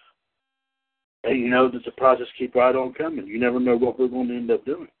 And the surprises keep right on coming. You never know what we're going to end up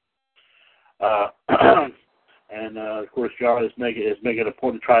doing. And of course, John is making a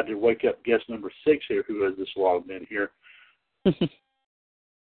point to try to wake up guest number 6 here, who has just logged in here.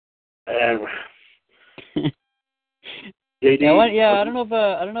 And JD, I don't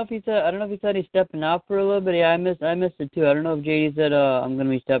know if he said he's stepping out for a little bit. Yeah, I missed it too. I don't know if JD said I'm going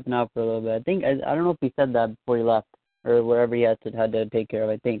to be stepping out for a little bit. I don't know if he said that before he left or wherever he had to take care of.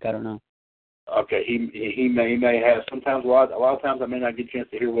 I don't know. Okay, he may have. Sometimes a lot of times I may not get a chance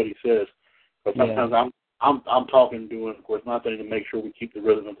to hear what he says, but sometimes I'm talking, doing, of course, my thing to make sure we keep the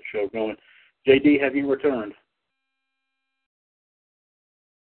rhythm of the show going. JD, have you returned?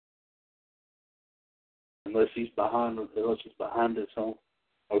 Unless he's behind his home.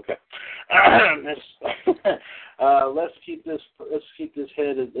 Okay. Let's keep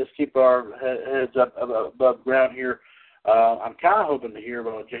our heads up above ground here. I'm kind of hoping to hear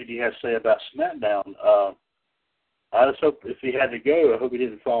what JD has to say about Smackdown. I just hope if he had to go, I hope he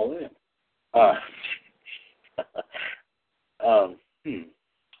didn't fall in.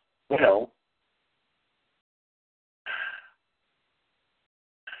 Well,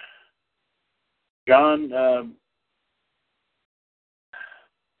 John,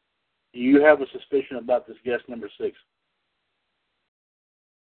 do you have a suspicion about this guest number 6?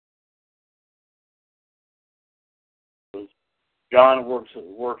 John works,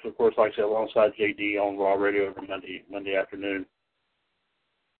 of course, like I said, alongside JD on Raw Radio every Monday afternoon.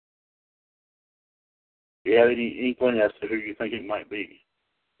 Do you have any inkling as to who you think it might be?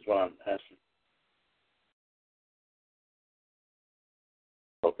 Is what I'm asking.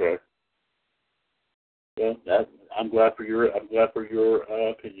 Okay. Well, I'm glad for your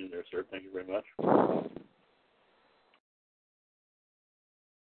opinion there, sir. Thank you very much.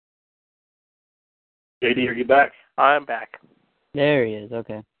 JD, are you back? I'm back. There he is.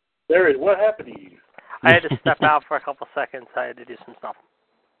 Okay. There is. What happened to you? I had to step out for a couple seconds. I had to do some stuff.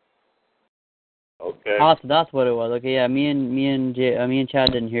 Okay. Oh, so that's what it was. Okay, yeah. Me and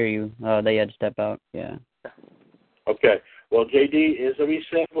Chad didn't hear you. They had to step out. Yeah. Okay. Well, JD, as we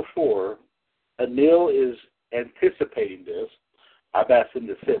said before, Anil is anticipating this. I've asked him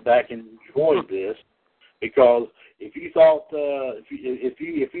to sit back and enjoy this because if you thought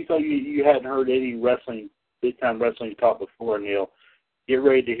if you thought you hadn't heard any big time wrestling talk before, Anil, get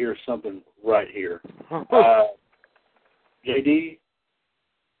ready to hear something right here. JD,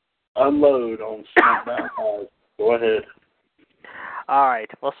 unload on SmackDown. Go ahead. All right.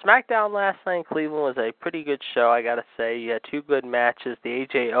 Well, SmackDown last night in Cleveland was a pretty good show, I got to say. You had 2 good matches. The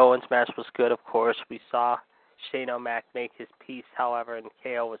A.J. Owens match was good, of course. We saw Shane O'Mac make his peace, however, and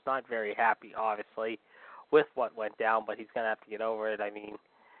KO was not very happy, obviously, with what went down, but he's going to have to get over it. I mean,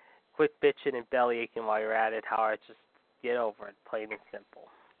 quit bitching and belly aching while you're at it, Howard. Just get over it, plain and simple.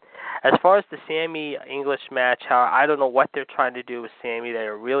 As far as the Sammy English match, I don't know what they're trying to do with Sammy.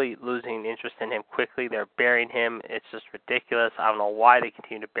 They're really losing interest in him quickly. They're burying him. It's just ridiculous. I don't know why they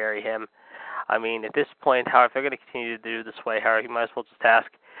continue to bury him. I mean, at this point, Howard, if they're going to continue to do this way, Howard, you might as well just ask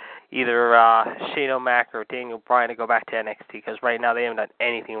either Shane O'Mac or Daniel Bryan to go back to NXT, because right now they haven't done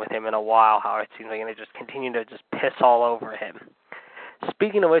anything with him in a while, Howard. It seems like they just continue to just piss all over him.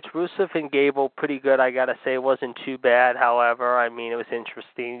 Speaking of which, Rusev and Gable, pretty good, I got to say. It wasn't too bad, however. I mean, it was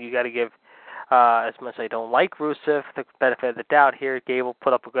interesting. You got to give, as much as I don't like Rusev, the benefit of the doubt here. Gable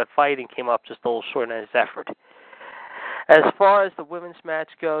put up a good fight and came up just a little short in his effort. As far as the women's match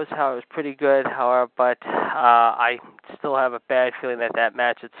goes, it was pretty good, however, but I still have a bad feeling that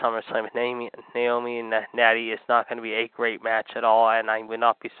match at SummerSlam with Naomi and Natty is not going to be a great match at all, and I would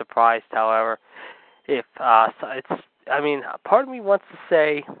not be surprised, however, if part of me wants to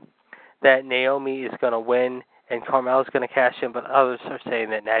say that Naomi is going to win and Carmella's going to cash in, but others are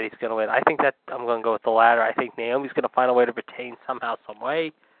saying that Natty's going to win. I think that I'm going to go with the latter. I think Naomi's going to find a way to retain somehow, some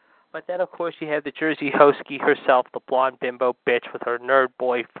way. But then, of course, you have the Jersey Hoskie herself, the blonde bimbo bitch with her nerd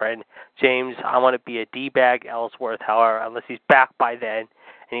boyfriend, James. I want to be a D-bag Ellsworth, however, unless he's back by then.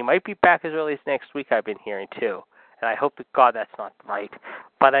 And he might be back as early as next week, I've been hearing, too. And I hope to God that's not right.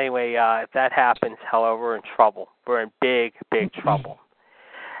 But anyway, if that happens, however, we're in trouble. We're in big, big trouble.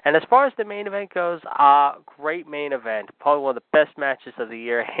 And as far as the main event goes, great main event. Probably one of the best matches of the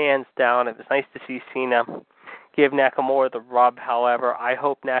year, hands down. It was nice to see Cena give Nakamura the rub. However, I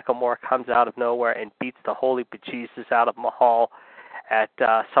hope Nakamura comes out of nowhere and beats the holy bejesus out of Mahal at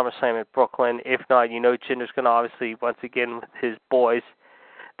SummerSlam in Brooklyn. If not, Jinder's going to obviously, once again, with his boys,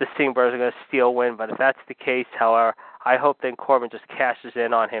 the Sting Brothers are going to steal win. But if that's the case, however, I hope then Corbin just cashes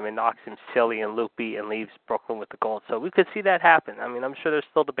in on him and knocks him silly and loopy and leaves Brooklyn with the gold. So we could see that happen. I mean, I'm sure they're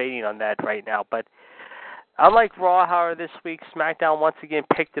still debating on that right now. But unlike Raw, however, this week, SmackDown once again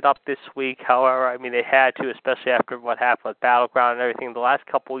picked it up this week. However, I mean, they had to, especially after what happened with Battleground and everything. The last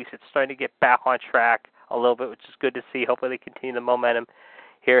couple weeks, it's starting to get back on track a little bit, which is good to see. Hopefully they continue the momentum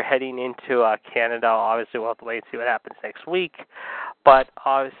here heading into Canada. Obviously, we'll have to wait and see what happens next week. But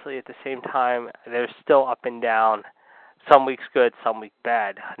obviously, at the same time, they're still up and down. Some weeks good, some weeks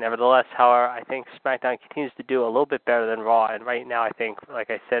bad. Nevertheless, however, I think SmackDown continues to do a little bit better than Raw. And right now, I think, like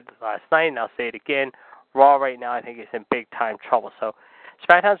I said last night, and I'll say it again, Raw right now, I think, is in big-time trouble. So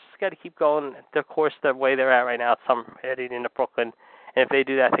SmackDown's just got to keep going the course the way they're at right now. Some heading into Brooklyn. And if they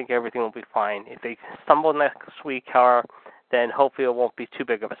do that, I think everything will be fine. If they stumble next week, however, then hopefully it won't be too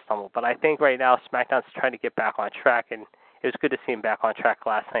big of a stumble. But I think right now SmackDown's trying to get back on track, and it was good to see him back on track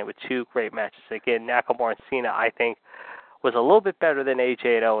last night with 2 great matches. Again, Nakamura and Cena, I think, was a little bit better than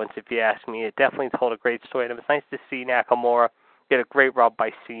AJ and Owens, if you ask me. It definitely told a great story, and it was nice to see Nakamura get a great rub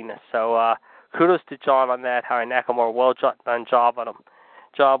by Cena. So kudos to John on that. However, Nakamura, well done job on him.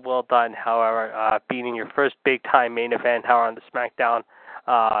 Job well done, however, being your first big-time main event, however, on the SmackDown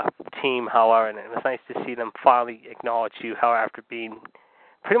team, however, and it was nice to see them finally acknowledge you, however, after being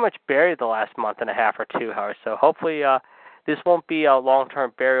pretty much buried the last month and a half or two, however. So hopefully this won't be a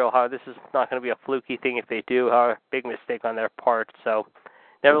long-term burial. However, this is not going to be a fluky thing if they do. However, big mistake on their part. So,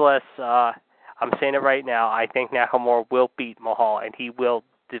 nevertheless, I'm saying it right now. I think Nakamura will beat Mahal, and he will.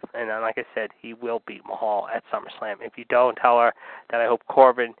 And like I said, he will beat Mahal at SummerSlam. If you don't, however, then I hope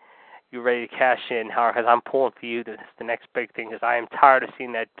Corbin, you're ready to cash in. However, because I'm pulling for you. This is the next big thing. Because I am tired of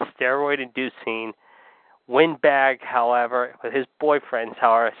seeing that steroid-inducing windbag. However, with his boyfriends,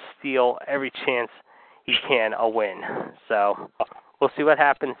 however, steal every chance he can a win. So we'll see what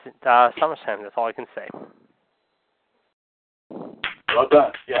happens at SummerSlam. That's all I can say. Well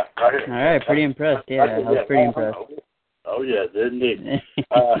done. Yeah, right here. All right, pretty impressed. Yeah, I was pretty impressed. Oh, yeah, indeed.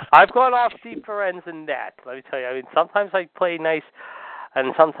 I've gone off deeper ends than that. Let me tell you. I mean, sometimes I play nice,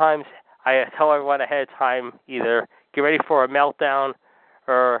 and sometimes I tell everyone ahead of time either get ready for a meltdown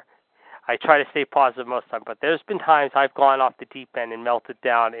or I try to stay positive most of the time. But there's been times I've gone off the deep end and melted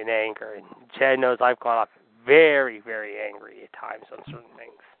down in anger. And Chad knows I've gone off very, very angry at times on certain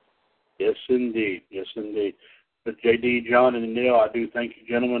things. Yes, indeed. Yes, indeed. But J.D., John, and Neil, I do thank you,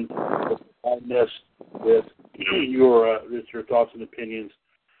 gentlemen, for providing this with your thoughts and opinions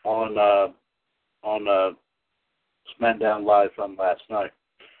on SmackDown Live from last night.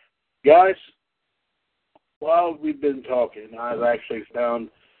 Guys, while we've been talking, I've actually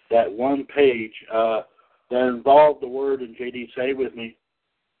found that one page that involved the word, and J.D., say with me,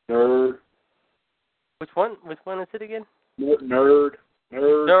 nerd. Which one? Which one is it again? Nerd.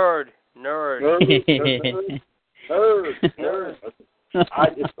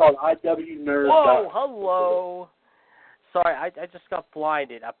 It's called IWNerd. Whoa, hello. Sorry, I just got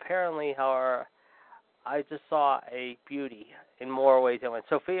blinded. Apparently, however, I just saw a beauty in more ways than one.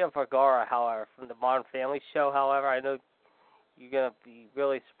 Sofia Vergara, however, from the Modern Family show, however, I know you're going to be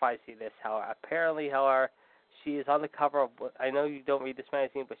really surprised to see this, however. Apparently, however, she is on the cover of, I know you don't read this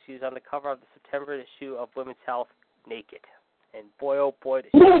magazine, but she's on the cover of the September issue of Women's Health naked. And boy, oh boy,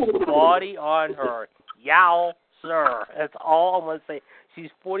 does she have body on her. Yow, sir. That's all I'm going to say.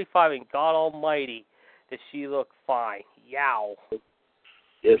 She's 45, and God almighty, does she look fine. Yow.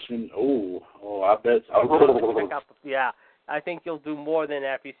 Yes, and I bet. Yeah, I think you'll do more than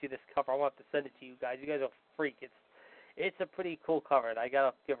after you see this cover. I want to send it to you guys. You guys are freaks. It's a pretty cool cover, and I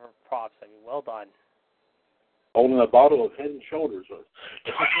got to give her props. I mean, well done. Holding a bottle of Head and Shoulders.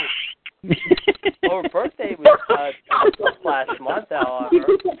 Her birthday was last month, however.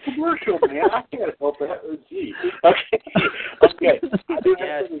 Commercial, man. I can't help that. Gee. Okay.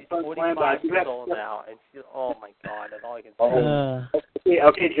 Yeah, she's 45 years old now, and she's, oh my God, that's all I can say.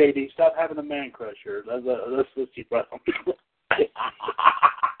 Okay, JD, stop having a man crush here. Let's keep right on.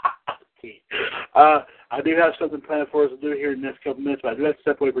 I do have something planned for us to do here in the next couple minutes, but I do have to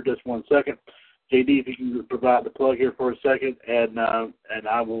step away for just 1 second. JD, if you can provide the plug here for a second, and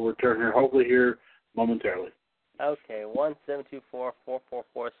I will return here, hopefully here momentarily. Okay,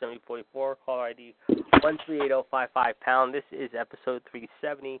 1-724-444-7044, caller ID 138055#. This is episode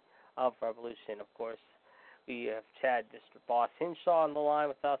 370 of Revolution. Of course, we have Chad, Mr. Boss Hinshaw on the line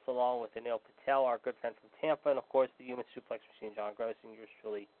with us, along with Anil Patel, our good friend from Tampa, and of course the Human Suplex Machine, John Gross, and yours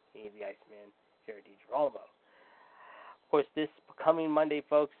truly, the Iceman, Jared DiGirolamo. Of course, this coming Monday,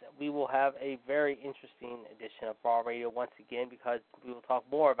 folks, we will have a very interesting edition of Raw Radio once again, because we will talk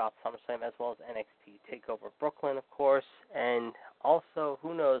more about SummerSlam as well as NXT TakeOver Brooklyn, of course, and also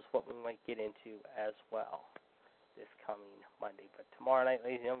who knows what we might get into as well this coming Monday. But tomorrow night,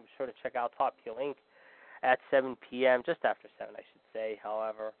 ladies and gentlemen, be sure to check out Top Kill Inc. at 7 p.m., just after 7, I should say,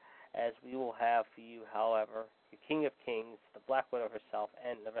 however, as we will have for you, however, the King of Kings, the Black Widow herself,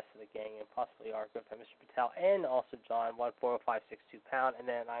 and the rest of the gang, and possibly our good friend Mr. Patel, and also John, 140-562-pound, and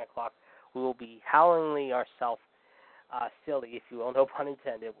then at 9 o'clock we will be howlingly ourselves silly, if you will, no pun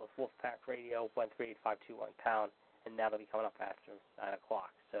intended, with Wolfpack Radio, 138-521-pound, and that'll be coming up after 9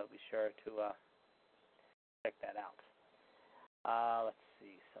 o'clock, so be sure to check that out. Let's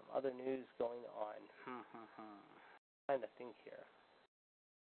see, some other news going on. Trying to think here.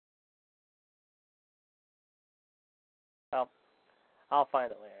 Well, I'll find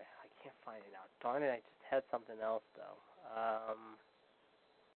it later. I can't find it now. Darn it, I just had something else, though.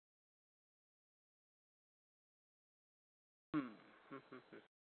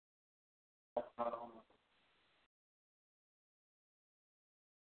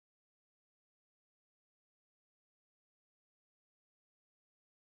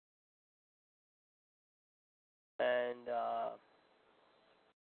 And,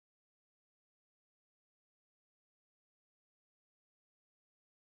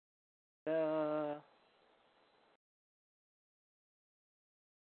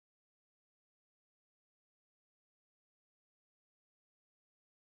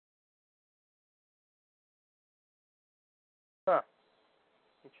 Huh.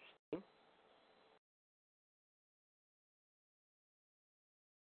 Interesting.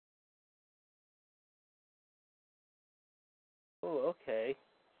 Oh, okay.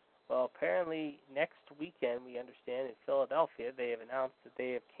 Well, apparently next weekend, we understand, in Philadelphia, they have announced that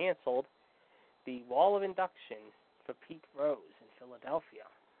they have canceled the Wall of Induction for Pete Rose in Philadelphia.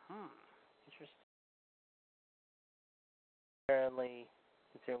 Interesting. Apparently,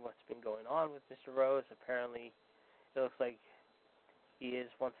 considering what's been going on with Mr. Rose, apparently it looks like he is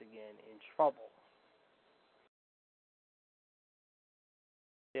once again in trouble.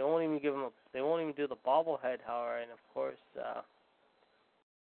 They won't even give him. They won't even do the bobblehead, however, and of course,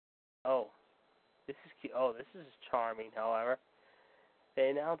 this is cute. Oh, this is charming. However, they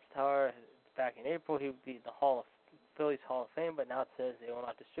announced, however, back in April he would be in the Phillies Hall of Fame, but now it says they will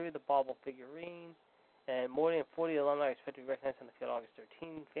not distribute the bobble figurine, and more than 40 alumni are expected to be recognized on the field August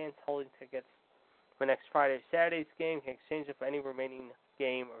 13. Fans holding tickets for next Friday or Saturday's game can exchange it for any remaining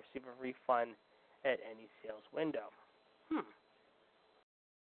game or receive a refund at any sales window.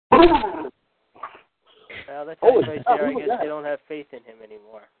 Well, that's right there. I guess they don't have faith in him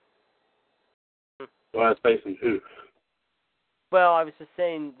anymore. Well, that's basically who? Well, I was just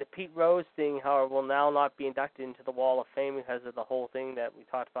saying the Pete Rose thing, however, will now not be inducted into the Wall of Fame because of the whole thing that we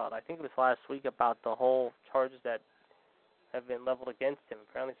talked about. I think it was last week about the whole charges that have been leveled against him.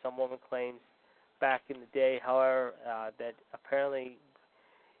 Apparently some woman claims back in the day, however, that apparently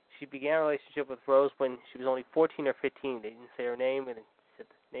she began a relationship with Rose when she was only 14 or 15. They didn't say her name, and it said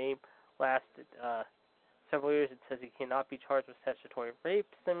the name lasted several years. It says he cannot be charged with statutory rape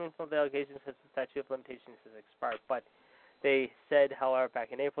stemming from the allegations since the statute of limitations has expired. But they said, however,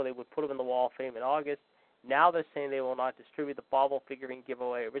 back in April they would put him in the Wall of Fame in August. Now they're saying they will not distribute the bobble figurine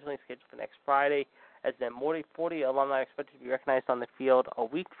giveaway originally scheduled for next Friday, as then more than 40 alumni are expected to be recognized on the field a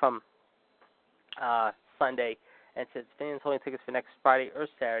week from Sunday, and says fans holding tickets for next Friday or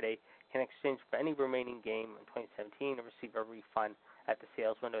Saturday can exchange for any remaining game in 2017 and receive a refund at the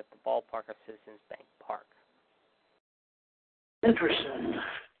sales window at the ballpark of Citizens Bank Park. Interesting.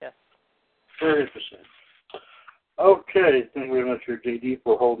 Yes. Very interesting. Okay, thank you very much, JD,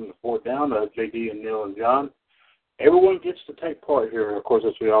 for holding the fort down. JD and Neil and John. Everyone gets to take part here, of course,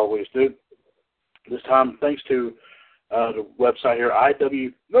 as we always do. This time, thanks to the website here,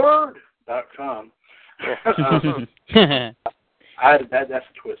 iwnerd.com. That's a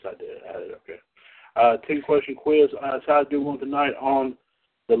twist I did. Okay. 10-question quiz. I decided to do one tonight on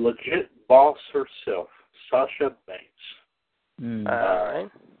the legit boss herself, Sasha Banks. All right.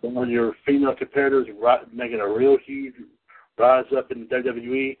 One of your female competitors making a real huge rise up in the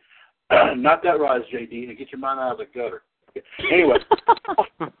WWE. Not that rise, JD, to get your mind out of the gutter. Okay. Anyway.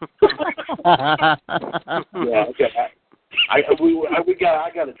 Yeah, okay. I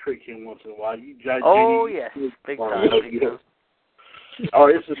got to trick him once in a while. Oh, yes. Big time. All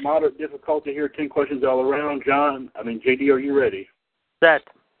right, this is moderate difficulty here. 10 questions all around. JD, are you ready? Set.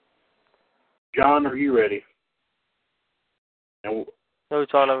 John, are you ready? And no,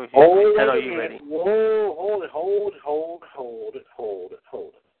 John over here. Hold Said, are you ready? Whoa, hold it.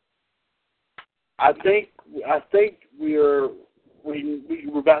 I think we're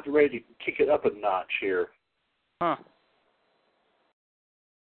about to ready to kick it up a notch here. Huh.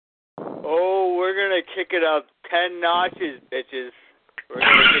 Oh, we're gonna kick it up 10 notches, bitches. We're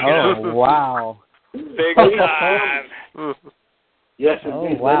gonna kick it up. Oh, wow. Big time. Yes,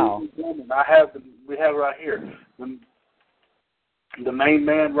 indeed. Oh, wow. We have right here the main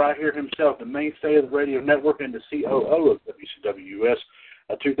man right here himself, the mainstay of the radio network and the COO of WCWUS,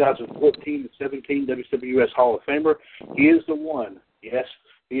 a 2014-17 WCWUS Hall of Famer. He is the one. Yes,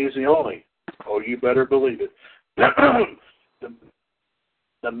 he is the only. Oh, you better believe it.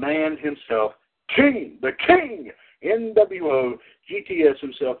 The man himself, the king, NWO, GTS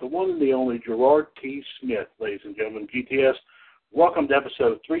himself, the one and the only Gerard T. Smith, ladies and gentlemen. GTS, welcome to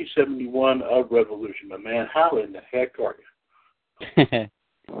episode 371 of Revolution, my man. How in the heck are you?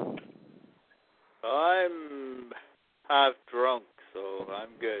 I'm half drunk, so I'm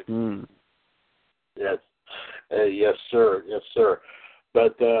good. Yes. Yes, sir.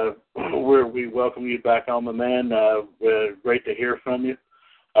 But we welcome you back on, my man. Great to hear from you.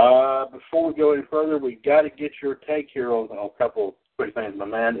 Before we go any further, we got to get your take here on a couple of quick things, my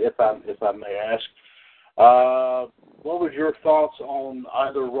man, if I may ask. What was your thoughts on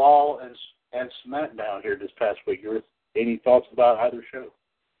either Raw and SmackDown here this past week? Any thoughts about either show?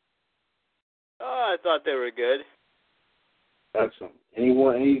 Oh, I thought they were good. Excellent.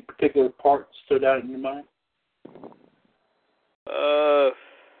 Any particular part stood out in your mind?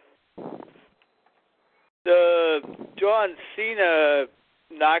 The John Cena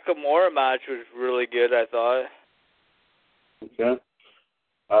Nakamura match was really good, I thought. Okay.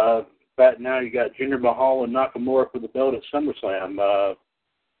 Back now you got Jinder Mahal and Nakamura for the belt at SummerSlam.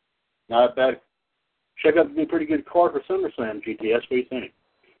 Not bad. Check out to be a pretty good card for SummerSlam, GTS. What do you think?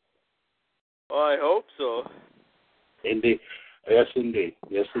 Well, I hope so. Indeed. Yes, indeed.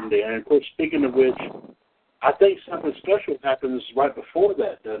 Yes, indeed. And, of course, speaking of which, I think something special happens right before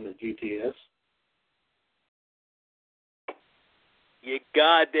that, doesn't it, GTS? You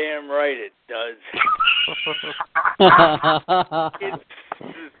goddamn right it does.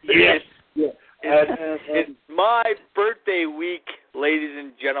 Yes. Yeah. It's my birthday week, ladies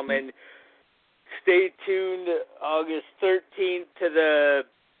and gentlemen. Stay tuned August 13th to the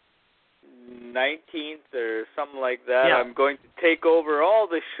 19th or something like that. Yeah. I'm going to take over all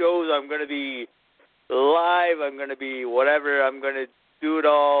the shows. I'm going to be live. I'm going to be whatever. I'm going to do it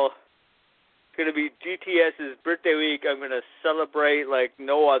all. It's going to be GTS's birthday week. I'm going to celebrate like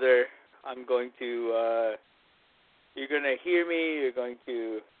no other. I'm going to, you're going to hear me. You're going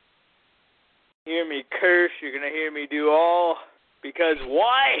to hear me curse. You're going to hear me do all. Because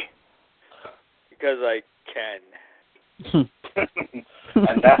why? Because I can.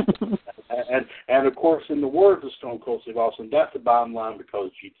 and of course, in the words of Stone Cold Steve Austin, that's the bottom line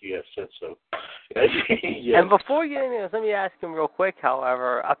because GTS said so. Yes. And before you get into this, let me ask him real quick,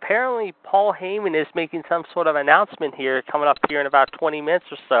 however. Apparently, Paul Heyman is making some sort of announcement here coming up here in about 20 minutes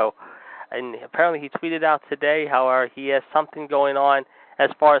or so. And apparently he tweeted out today, however, he has something going on as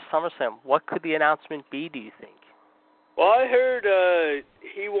far as SummerSlam. What could the announcement be, do you think? Well, I heard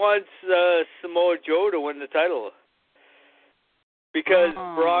he wants Samoa Joe to win the title. Because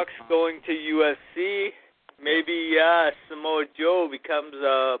Brock's going to UFC, maybe Samoa Joe becomes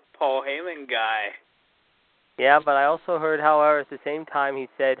a Paul Heyman guy. Yeah, but I also heard, however, at the same time he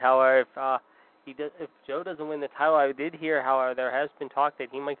said, however, if Joe doesn't win the title, I did hear, however, there has been talk that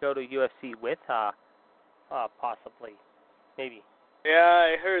he might go to UFC with possibly, maybe.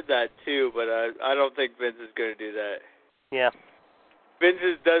 Yeah, I heard that too, but I don't think Vince is going to do that. Yeah.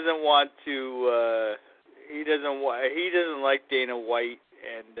 Vince doesn't want to. He doesn't like Dana White,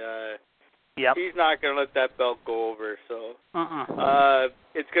 and yep. He's not going to let that belt go over. So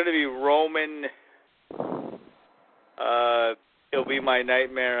it's going to be Roman. It'll be my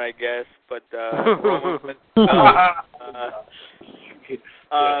nightmare, I guess. But Roman.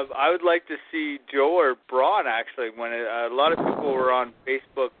 I would like to see Joe or Braun actually win it. A lot of people were on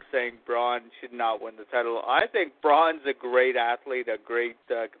Facebook saying Braun should not win the title. I think Braun's a great athlete, a great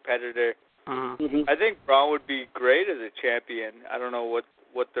competitor. Mm-hmm. I think Braun would be great as a champion. I don't know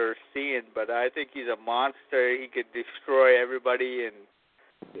what they're seeing, but I think he's a monster. He could destroy everybody, and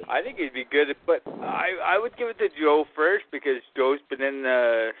I think he'd be good. But I would give it to Joe first because Joe's been in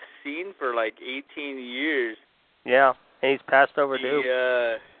the scene for like 18 years. Yeah, and he's passed overdue.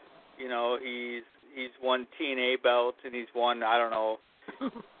 He's won TNA belts, and he's won, I don't know,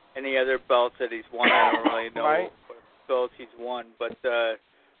 any other belts that he's won. I don't really know right. what belts he's won, but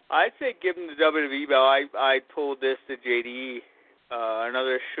I'd say give him the WWE belt. I told this to JD on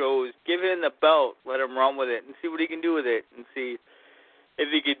other shows. Give him the belt, let him run with it, and see what he can do with it, and see if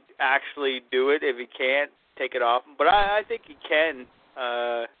he could actually do it. If he can't, take it off him. But I think he can.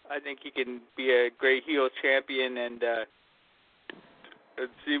 I think he can be a great heel champion and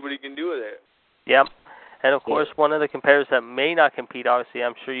see what he can do with it. Yep. And, of course, one of the competitors that may not compete, obviously,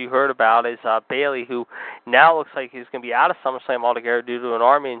 I'm sure you heard about, is Bayley, who now looks like he's going to be out of SummerSlam altogether due to an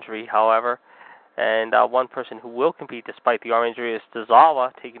arm injury, however. And one person who will compete despite the arm injury is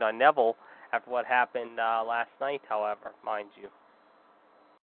Tozawa, taking on Neville after what happened last night, however, mind you.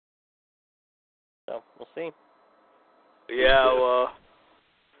 So, we'll see. Yeah, well,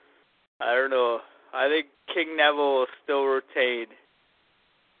 I don't know. I think King Neville will still retain.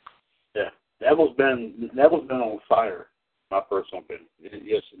 Yeah. Neville's been on fire, my personal opinion.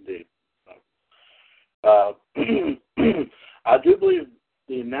 Yes, indeed. I do believe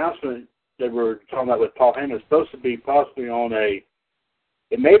the announcement that we're talking about with Paul Heyman is supposed to be possibly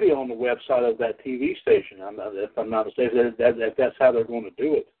it may be on the website of that TV station, if I'm not mistaken, if that's how they're going to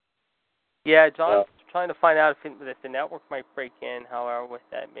do it. Yeah, John's trying to find out if the network might break in, however, with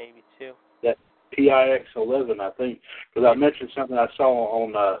that maybe, too. That PIX11, I think, because I mentioned something I saw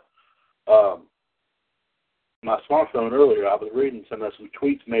on my smartphone earlier. I was reading some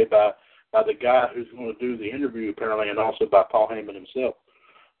tweets made by the guy who's going to do the interview, apparently, and also by Paul Heyman himself.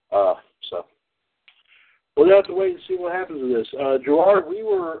 So we'll have to wait and see what happens with this. Gerard, we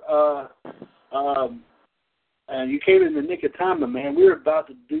were, and you came in the nick of time, man. We were about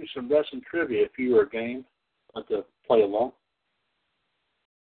to do some wrestling trivia if you were game. Like to play along.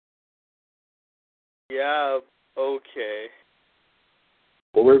 Yeah, okay.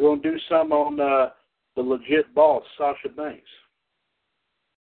 Well, we're going to do some on the legit boss, Sasha Banks?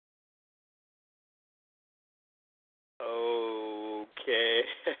 Okay.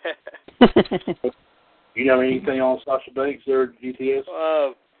 You know anything on Sasha Banks there at GTS?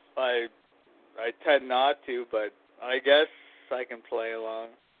 I tend not to, but I guess I can play along.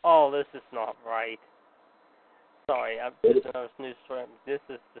 Oh, this is not right. Sorry, this is another news story. This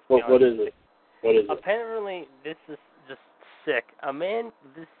is just What is it? What is it? Apparently, this is just sick. A man,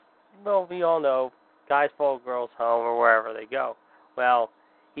 we all know, guys follow girls home or wherever they go. Well,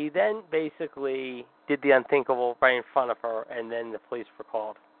 he then basically did the unthinkable right in front of her, and then the police were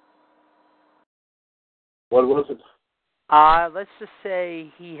called. What was it? Let's just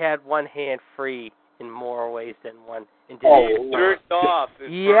say he had one hand free in more ways than one. He jerked off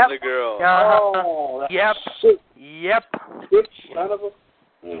in front of the girl. Oh, that's sick. Yep. Sick son of a...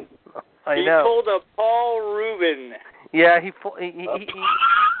 I he know. pulled a Paul Rubin. Yeah, he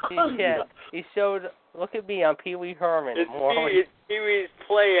showed. Look at me, I'm Pee Wee Herman. It's Pee Wee's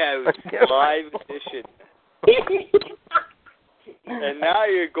Playhouse live edition. And now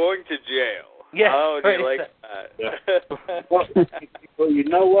you're going to jail. Yeah. How do you like that? Yeah. Well, you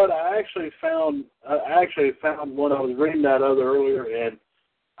know what? I actually found one. I was reading that earlier, and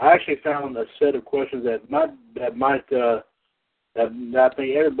I actually found a set of questions that I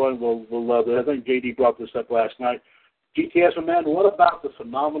think everybody will love it. I think JD brought this up last night. GTS, Amanda, what about the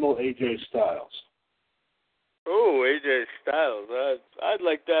phenomenal AJ Styles? Oh, AJ Styles. I'd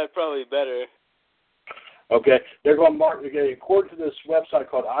like that probably better. Okay, they're going to mark, according to this website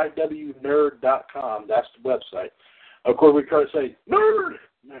called IWNerd.com, that's the website. Of course, we try to say, nerd!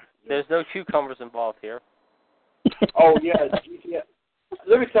 There's no cucumbers involved here. Oh, yeah.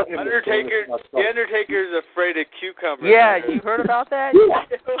 Let me tell you. The Undertaker's afraid of cucumbers. Yeah, you heard about that?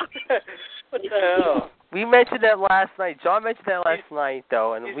 What the hell? We mentioned that last night. John mentioned that last night,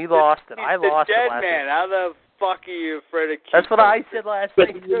 though, and we lost it. I lost it last night. How the fuck are you afraid of cucumbers? That's what I said last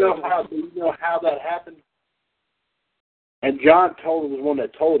night, too. You know how that happened? And John was the one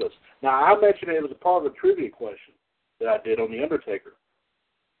that told us. Now, I mentioned it was a part of a trivia question that I did on The Undertaker.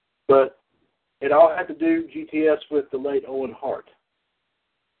 But it all had to do, GTS, with the late Owen Hart.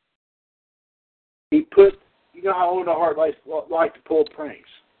 He put, you know how Owen Hart likes to pull pranks?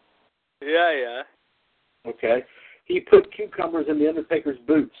 Yeah. Okay. He put cucumbers in The Undertaker's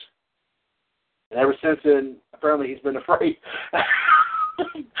boots. And ever since then, apparently he's been afraid.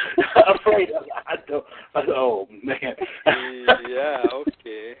 Oh, man. Yeah,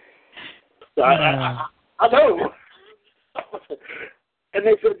 okay. I know. And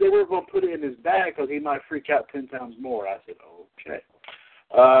they said they were going to put it in his bag because he might freak out 10 times more. I said, okay.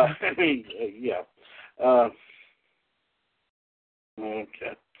 I mean, yeah.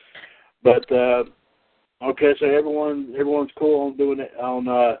 Okay. But, okay, so everyone's cool on doing it,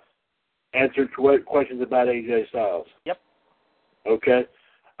 on answering questions about AJ Styles. Yep. Okay.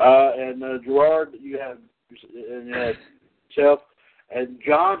 And Gerard, you have yourself, and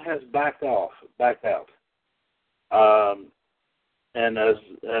John has backed out.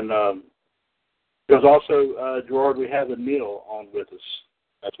 Because also Gerard, we have Neil on with us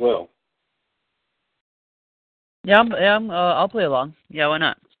as well. Yeah, I'll play along. Yeah, why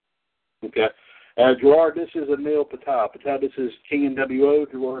not? Okay. Gerard, this is Neil Patel. This is King NWO,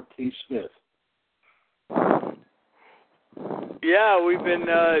 Gerard T. Smith. Yeah, we've been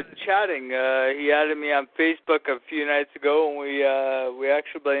chatting. He added me on Facebook a few nights ago, and we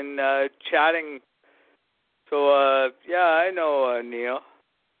actually been chatting. So, yeah, I know Neil.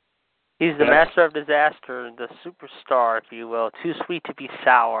 He's the master of disaster, the superstar, if you will. Too sweet to be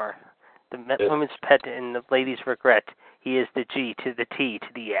sour. The women's pet and the ladies' regret. He is the G to the T to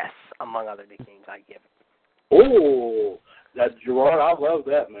the S, among other nicknames I give him. Oh, that Gerard, I love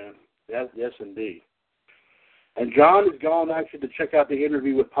that, man. Yes, indeed. And John has gone actually to check out the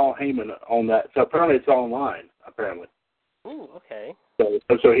interview with Paul Heyman on that. So apparently it's online, apparently. Ooh, okay. So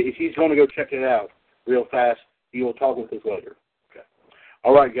he's going to go check it out real fast. He will talk with us later. Okay.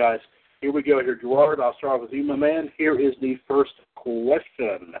 All right, guys. Here we go. Here, Gerard, I'll start with you, my man. Here is the first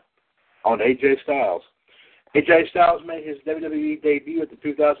question on AJ Styles. AJ Styles made his WWE debut at the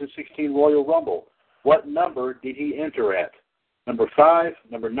 2016 Royal Rumble. What number did he enter at? Number 5,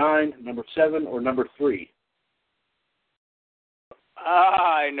 number 9, number 7, or number 3?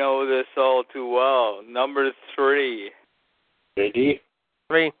 I know this all too well. Number 3. JD?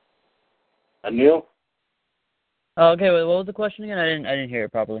 3. Anil? Okay, wait, what was the question again? I didn't hear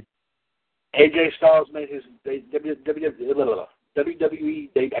it properly. AJ Styles made his WWE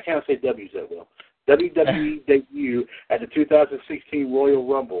debut. I can't say W's that well. WWE debut at the 2016 Royal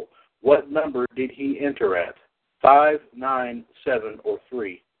Rumble. What number did he enter at? 5, 9, 7, or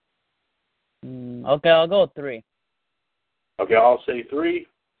 3? Okay, I'll go with 3. Okay, I'll say 3.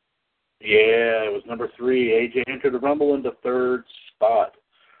 Yeah, it was number 3. AJ entered the Rumble in the 3rd spot.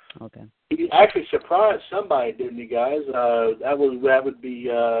 Okay. He actually surprised somebody, didn't he, guys? That was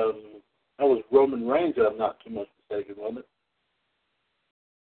Roman Reigns, if I'm not too much mistaken, wasn't it?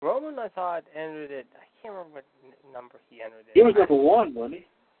 Roman, I thought, entered it. I can't remember what number he entered it. He was number 1, wasn't he?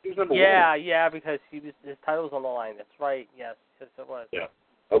 He was number 1. Yeah, because his title was on the line. That's right. Yes, it was. Yeah.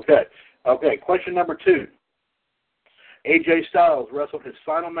 Okay. Question number 2. AJ Styles wrestled his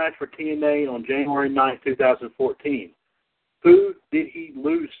final match for TNA on January 9th, 2014. Who did he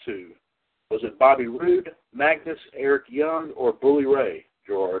lose to? Was it Bobby Roode, Magnus, Eric Young, or Bully Ray,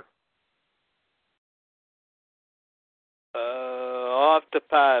 Gerard? I'll have to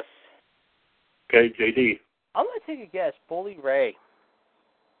pass. Okay, JD. I'm going to take a guess. Bully Ray.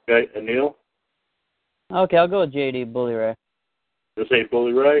 Okay, Anil? Okay, I'll go with JD, Bully Ray. You'll say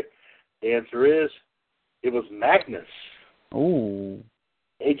Bully Ray? The answer is, it was Magnus. Ooh.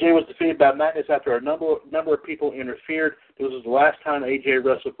 AJ was defeated by Magnus after a number of people interfered. This was the last time AJ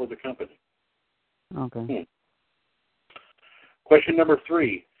wrestled for the company. Okay. Question number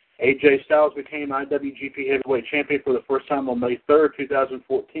 3. AJ Styles became IWGP Heavyweight Champion for the first time on May 3rd,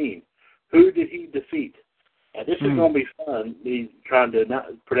 2014. Who did he defeat? And this is going to be fun, me trying to not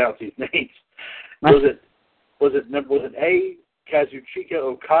pronounce these names. Was it A, Kazuchika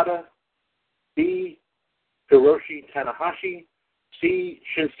Okada, B, Hiroshi Tanahashi, C,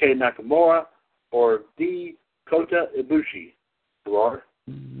 Shinsuke Nakamura, or D, Kota Ibushi? Gerard?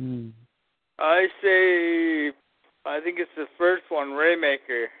 I think it's the first one,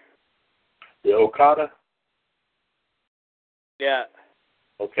 Raymaker. The Okada? Yeah.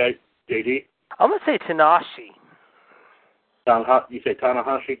 Okay. JD? I'm going to say Tanahashi. You say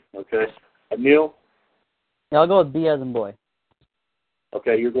Tanahashi? Okay. Emil? Yeah, I'll go with B as in boy.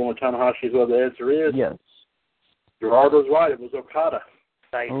 Okay, you're going with Tanahashi as well. The answer is? Yes. Gerard was right. It was Okada.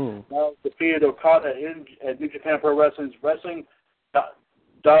 Nice. Now defeated Okada at New Japan Pro Wrestling's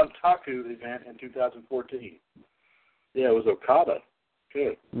Dontaku event in 2014. Yeah, it was Okada.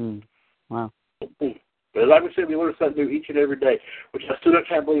 Good. Wow. But like we said, we learn something new each and every day, which I still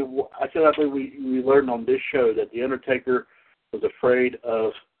can't believe. I still can't believe we learned on this show that the Undertaker was afraid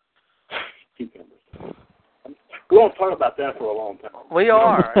of cucumbers. We won't talk about that for a long time. We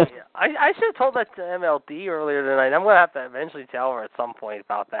are. I should have told that to MLD earlier tonight. I'm going to have to eventually tell her at some point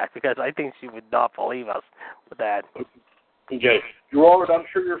about that because I think she would not believe us with that. Okay. Gerard, I'm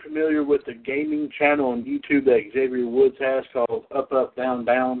sure you're familiar with the gaming channel on YouTube that Xavier Woods has called Up, Up, Down,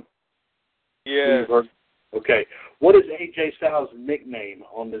 Down. Yeah. Okay. What is AJ Styles' nickname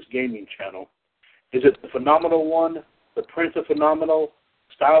on this gaming channel? Is it the Phenomenal One, the Prince of Phenomenal,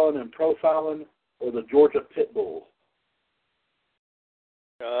 Styling and Profiling, or the Georgia Pitbull?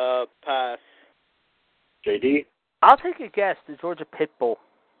 Pass. JD? I'll take a guess. The Georgia Pitbull.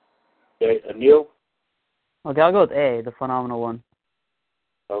 Okay. Anil? Okay, I'll go with A, the Phenomenal One.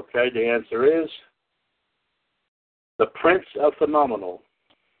 Okay, the answer is the Prince of Phenomenal.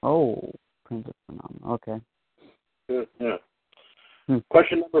 Oh, Prince of Phenomenal. Okay. Good. Yeah.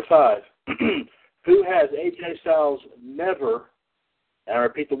 Question number 5. Who has AJ Styles never, and I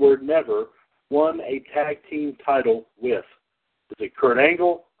repeat the word never, won a tag team title with? Is it Kurt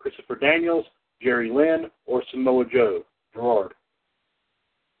Angle, Christopher Daniels, Jerry Lynn, or Samoa Joe? Gerard?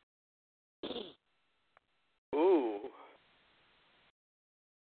 Ooh.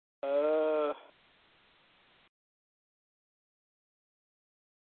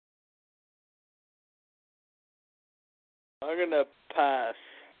 I'm going to pass.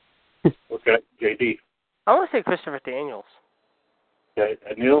 Okay. JD? I want to say Christopher Daniels. Okay.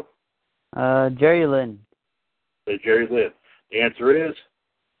 Anil? Jerry Lynn. Jerry Lynn. The answer is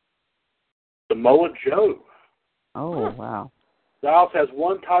Samoa Joe. Oh, wow. Styles has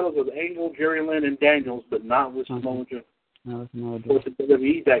won titles with Angle, Jerry Lynn, and Daniels, but not with Samoa Joe. No, Samoa Of Joe. course, in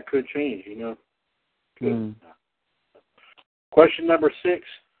WWE, that could change, you know. Good. Question number 6.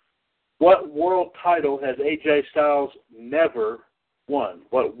 What world title has AJ Styles never won?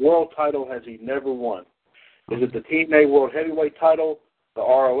 What world title has he never won? Is it the TNA World Heavyweight title, the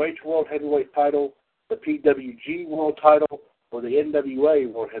ROH World Heavyweight title, the PWG World title, or the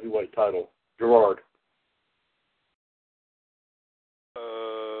NWA World Heavyweight title? Gerard?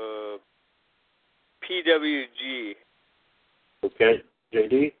 PWG. Okay.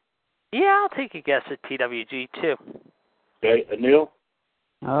 JD? Yeah, I'll take a guess at PWG, too. Okay. Anil?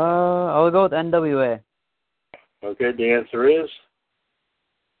 I'll go with NWA. Okay, the answer is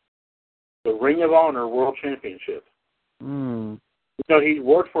the Ring of Honor World Championship. You know, he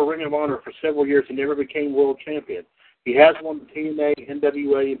worked for Ring of Honor for several years and never became world champion. He has won the TNA,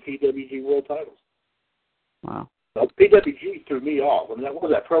 NWA, and PWG world titles. Wow. So PWG threw me off. I mean, what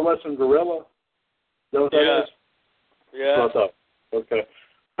was that, Pro Wrestling Gorilla? Is that what that is? Yeah. That's what I thought. Okay.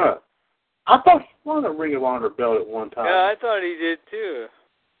 Huh. I thought he won a Ring of Honor belt at one time. Yeah, I thought he did too.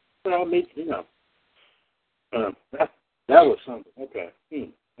 Well, me, that was something. Okay.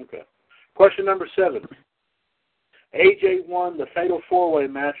 Okay. Question number 7. AJ won the Fatal 4-Way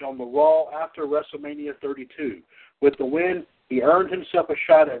match on the Raw after WrestleMania 32. With the win, he earned himself a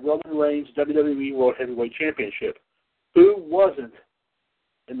shot at Roman Reigns' WWE World Heavyweight Championship. Who wasn't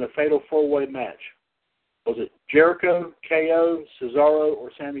in the Fatal 4-Way match? Was it Jericho, KO, Cesaro,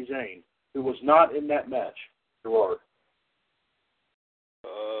 or Sami Zayn? Who was not in that match, Gerard?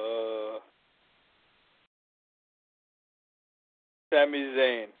 Sami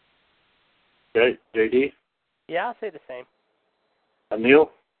Zayn. Okay, JD? Yeah, I'll say the same. Anil?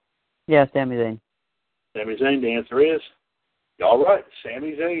 Yeah, Sami Zayn. Sami Zayn, the answer is, all right,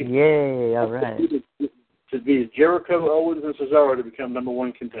 Sami Zayn. Yay, all right. To be Jericho, Owens, and Cesaro to become number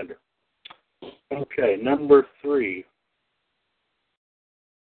 1 contender. Okay, number 3.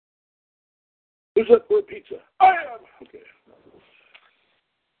 Who's up for a pizza? I am. Okay.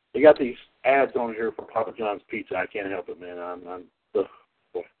 They got these ads on here for Papa John's Pizza. I can't help it, man.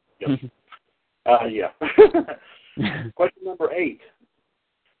 Boy. Yep. Yeah. Question number 8.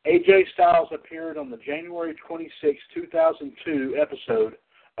 AJ Styles appeared on the January 26, 2002 episode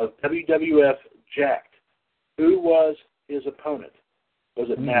of WWF Jacked. Who was his opponent? Was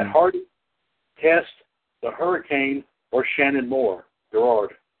it Matt Hardy, Test, the Hurricane, or Shannon Moore?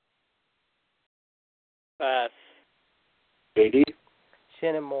 Gerard. Pass. JD?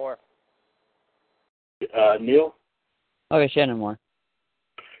 Shannon Moore. Neil? Okay, Shannon Moore.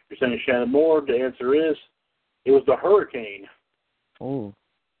 You're saying Shannon Moore. The answer is, it was the Hurricane. Oh.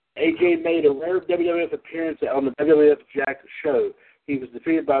 AJ made a rare WWF appearance on the WWF Jack show. He was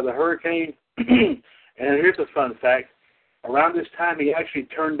defeated by the Hurricane. And here's a fun fact. Around this time, he actually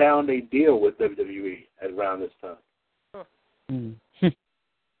turned down a deal with WWE at around this time.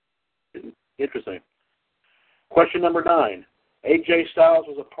 Interesting. Question number 9. AJ Styles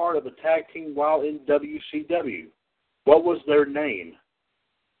was a part of a tag team while in WCW. What was their name?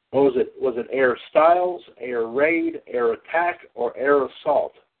 What was it? Was it Air Styles, Air Raid, Air Attack, or Air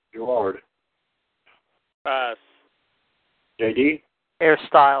Assault? Gerard. Pass. JD? Air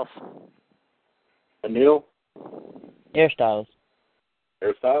Styles. Anil? Air Styles.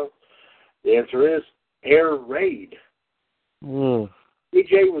 Air Styles? The answer is Air Raid. Ooh.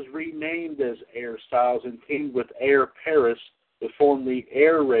 AJ was renamed as Air Styles and teamed with Air Paris to form the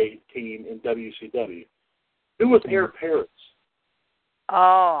Air Raid team in WCW. Who was Air Paris?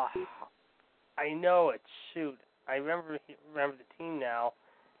 Oh, I know it. Shoot, I remember the team now.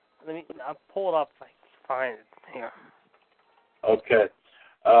 I'll pull it up if I can find it here. Okay.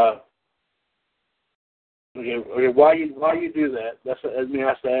 Okay. While you do that, let me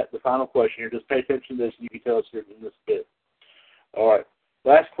ask the final question here. Just pay attention to this, and you can tell us here in this bit. All right.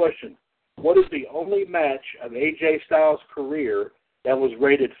 Last question. What is the only match of AJ Styles' career that was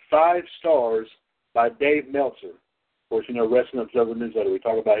rated 5 stars by Dave Meltzer? Of course, Wrestling Observer Newsletter. We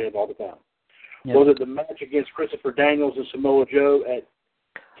talk about him all the time. Yep. Was it the match against Christopher Daniels and Samoa Joe at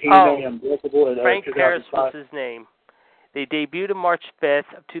TNA Unbreakable in 2005? Frank Paris was his name. They debuted on March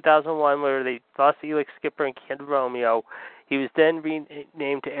 5th of 2001, where they lost to Elix Skipper and Kid Romeo. He was then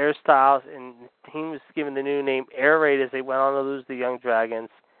renamed to Air Styles, and the team was given the new name Air Raid as they went on to lose the Young Dragons.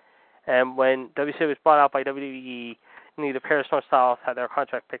 And when WCW was bought out by WWE, neither Paris nor Styles had their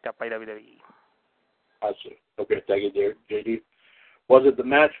contract picked up by WWE. I see. Okay, thank you there, JD. Was it the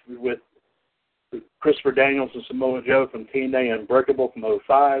match with Christopher Daniels and Samoa Joe from TNA Unbreakable from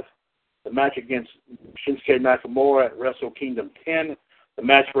 2005? The match against Shinsuke Nakamura at Wrestle Kingdom 10? The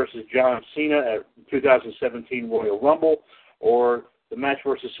match versus John Cena at 2017 Royal Rumble? Or the match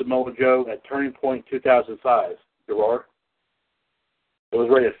versus Samoa Joe at Turning Point 2005? Gerard? It was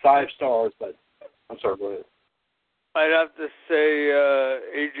rated 5 stars, but I'm sorry, go ahead. I'd have to say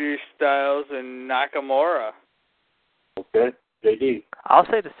AJ Styles and Nakamura. Okay. JD? I'll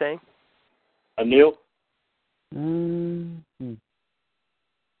say the same. Anil?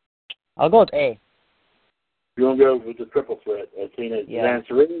 I'll go with A. You want to go with the triple threat? Tina, yeah. The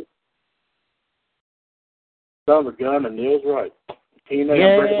answer is? Son of a gun, Anil's right. Tina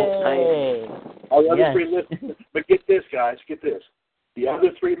Unbreakable. All the other 3 listed. But get this, guys. Get this. The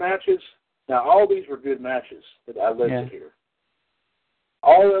other 3 matches, now all these were good matches that I listed here.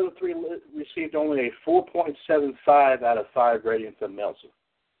 All the other 3 received only a 4.75 out of 5 rating from Meltzer.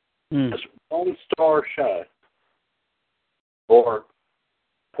 That's 1 star shy. Or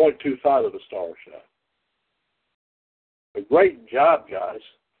 0.25 of a star shy. Great job, guys.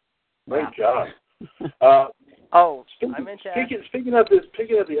 Great job. I meant to ask. Speaking of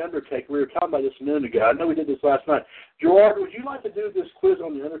the Undertaker, we were talking about this a minute ago. I know we did this last night. Gerard, would you like to do this quiz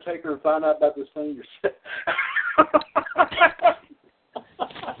on the Undertaker and find out about this thing yourself?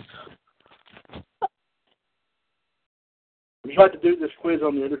 Would you like to do this quiz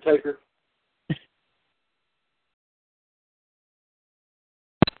on the Undertaker?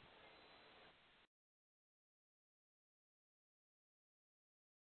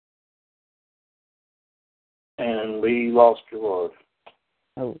 And we lost Gerard.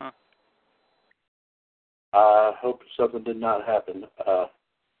 Oh. I hope something did not happen.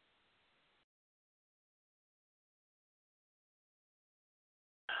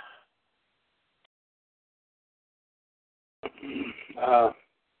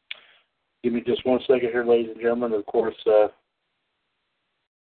 Give me just 1 second here, ladies and gentlemen. Of course, I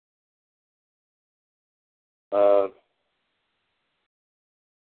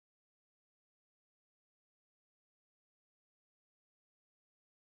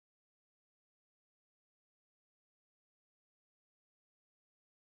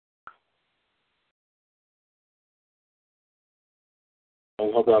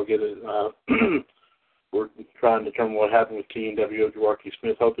hope I'll get it. We're trying to determine what happened with TPWTTH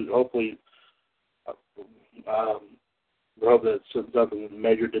Smith. Hopefully, we hope that something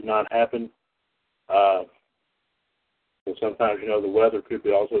major did not happen. And sometimes, the weather could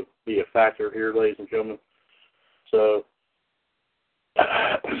also be a factor here, ladies and gentlemen. So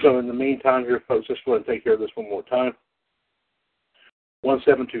in the meantime here, folks, just go ahead and take care of this one more time.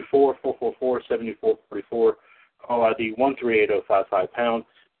 1-724-444-7444. Call ID 138055#.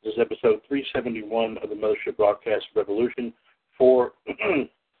 This is episode 371 of the Mothership Broadcast Revolution for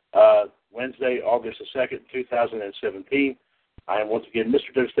Wednesday, August the 2nd, 2017. I am once again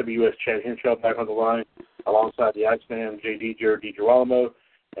Mr. WCWUS Chad Henshaw back on the line alongside the Iceman, J.D. Jared DiGirolamo,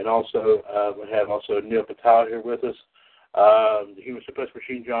 and also we have Neil Patel here with us. The Human Suppressed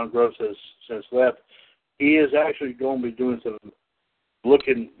Machine, John Gross, has since left. He is actually going to be doing some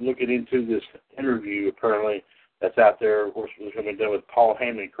looking into this interview, apparently, that's out there. Of course, it's going to be done with Paul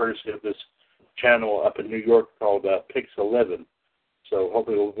Heyman, courtesy of this channel up in New York called Pix11. So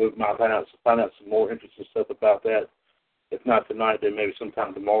hopefully we might find out some more interesting stuff about that. If not tonight, then maybe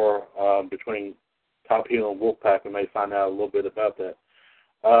sometime tomorrow between Top Heel and Wolfpack, we may find out a little bit about that.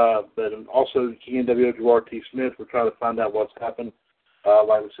 But also, TPWTTTH Smith, we're trying to find out what's happened.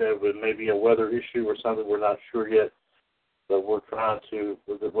 Like we said, it may be a weather issue or something. We're not sure yet. But we're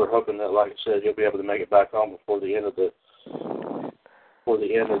hoping that, like I said, you'll be able to make it back on before the end of the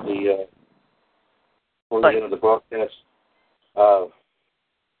broadcast.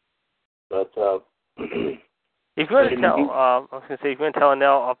 If you want to tell, I was going to say, if you want to tell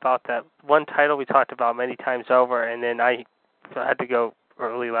Nell about that one title we talked about many times over, and then I had to go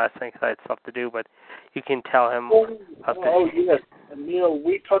early last night because I had stuff to do, but you can tell him about that. Oh, yes. And, Neil,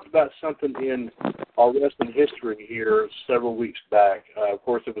 we talked about something in our wrestling history here several weeks back. Of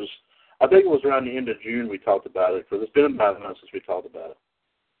course, I think it was around the end of June we talked about it, because it's been about a month since we talked about it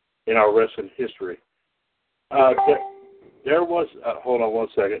in our wrestling history. There was, hold on 1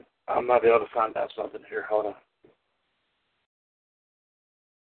 second. I might be able to find out something here. Hold on.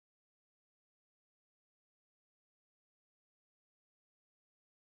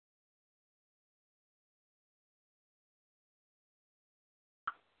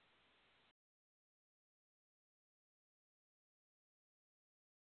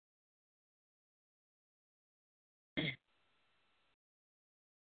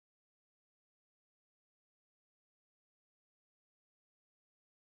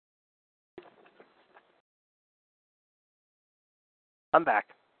 I'm back.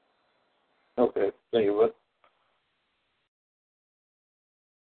 Okay, thank you, bud.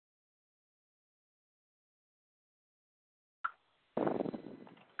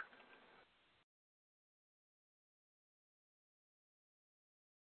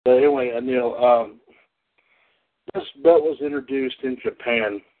 But anyway, Neil, this belt was introduced in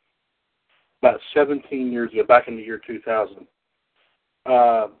Japan about 17 years ago, back in the year 2000.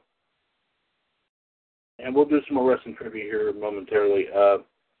 And we'll do some more wrestling trivia here momentarily.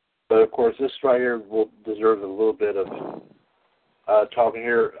 But, of course, this right here will deserve a little bit of talking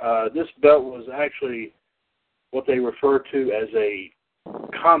here. This belt was actually what they refer to as a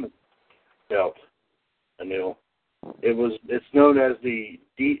common belt, Anil. It's known as the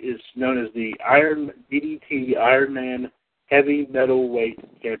DDT Ironman Heavy Metalweight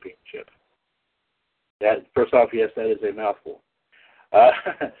Championship. That, first off, yes, that is a mouthful.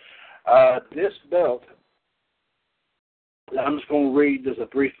 This belt, I'm just going to read just a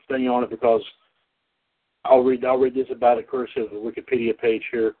brief thing on it because I'll read this about it, courtesy of the Wikipedia page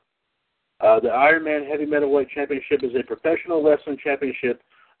here. The Ironman Heavy Metalweight Championship is a professional wrestling championship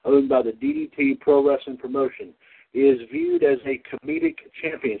owned by the DDT Pro Wrestling Promotion. It is viewed as a comedic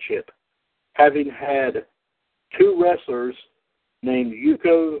championship, having had two wrestlers named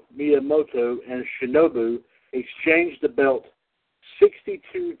Yuko Miyamoto and Shinobu exchange the belt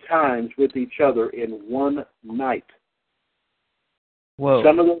 62 times with each other in one night. Whoa.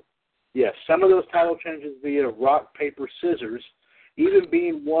 Some of those title changes via rock, paper, scissors, even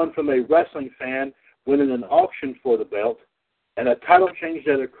being won from a wrestling fan winning an auction for the belt, and a title change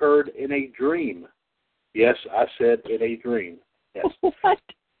that occurred in a dream. Yes, I said in a dream. Yes. What?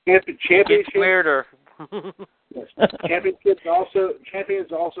 It's weirder. Yes.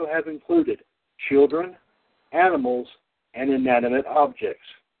 Champions also have included children, animals, and inanimate objects.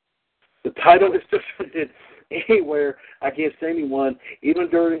 The title is defended anywhere against anyone, even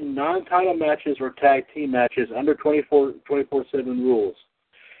during non-title matches or tag team matches under 24/7 rules.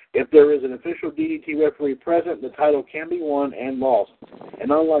 If there is an official DDT referee present, the title can be won and lost.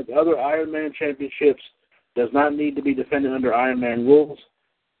 And unlike other Ironman championships, does not need to be defended under Ironman rules.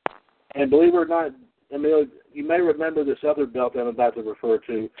 And believe it or not, Emil, you may remember this other belt I'm about to refer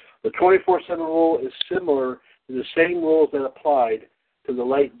to. The 24/7 rule is similar to the same rules that applied to the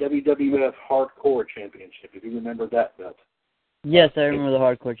late WWF Hardcore Championship, if you remember that belt. Yes, I remember the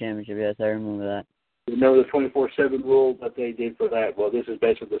Hardcore Championship. Yes, I remember that. You remember the 24/7 rule that they did for that? Well, this is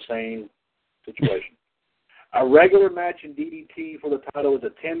basically the same situation. A regular match in DDT for the title is a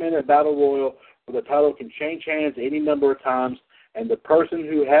 10-minute battle royal where the title can change hands any number of times, and the person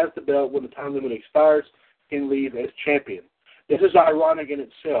who has the belt when the time limit expires can leave as champion. This is ironic in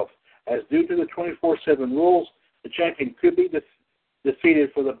itself, as due to the 24/7 rules, the champion could be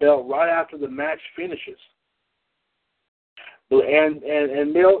defeated for the belt right after the match finishes. And as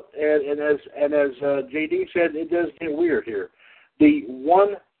JD said, it does get weird here. The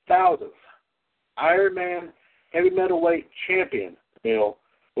 1,000th Ironman Heavy Metalweight Champion, Bill,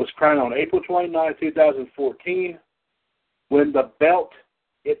 was crowned on April 29, 2014, when the belt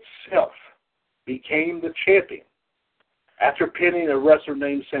itself became the champion after pinning a wrestler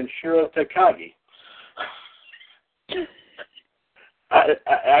named Sanshiro Takagi.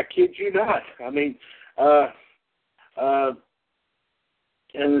 I kid you not. I mean,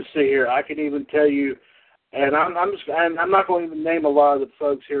 and let's see here. I can even tell you, and I'm not going to even name a lot of the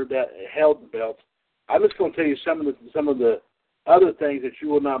folks here that held the belts. I'm just going to tell you some of the other things that you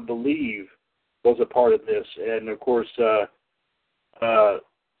will not believe was a part of this. And of course,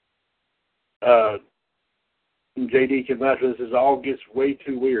 JD can vouch for this. This all gets way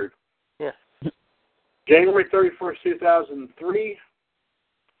too weird. Yeah. January 31st, 2003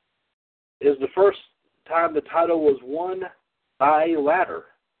 is the first time the title was won by a ladder.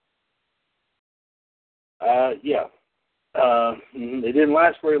 It didn't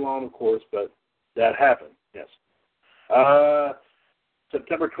last very long, of course, but that happened, yes.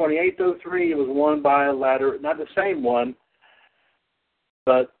 September 28th, 2003, it was won by a ladder. Not the same one,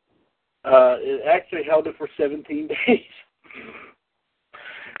 but it actually held it for 17 days.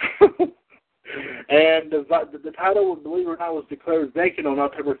 And the title, believe it or not, was declared vacant on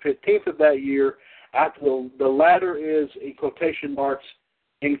October 15th of that year after the ladder is, in quotation marks,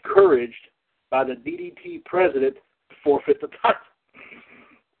 encouraged by the DDT president to forfeit the title.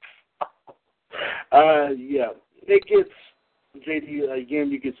 It gets, JD, again,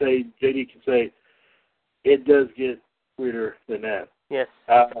 JD can say, it does get weirder than that. Yes.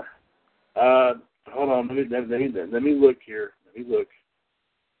 Hold on, let me look here.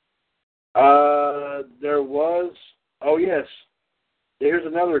 There was, here's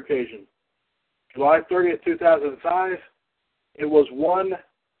another occasion. July 30th, 2005, it was won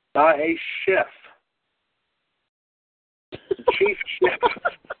by a chef. The chief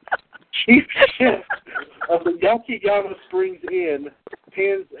chef of the Yakigama Springs Inn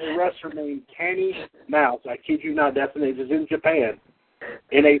pins a wrestler named Tanny Mouse. I kid you not, that's the name. This is in Japan.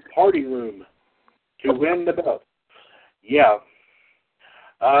 In a party room to win the belt. Yeah.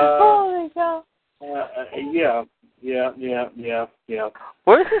 Oh my God. Yeah.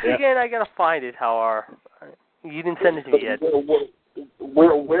 Where's this again? I gotta find it. You didn't send it to me yet.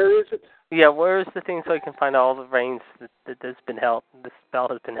 Where is it? Yeah, where is the thing so I can find all the reigns that this belt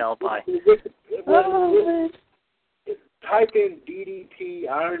has been held by? Type in DDT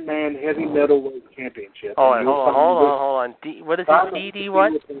Ironman Heavy Metalweight Championship. Oh, hold on. What is it? DD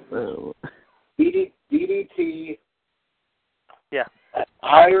what? DDT. Yeah.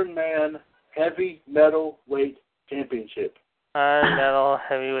 Ironman Heavy Metalweight Championship. Metal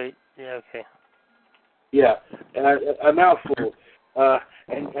heavyweight. Yeah. Okay. Yeah, and a mouthful.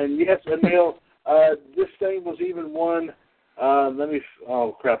 And yes, Emil, This thing was even won.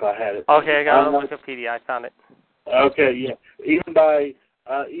 Oh crap! I had it. Okay, I got it on Wikipedia. I found it. Okay, yeah.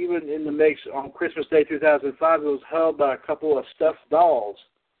 Even in the mix on Christmas Day 2005, it was held by a couple of stuffed dolls.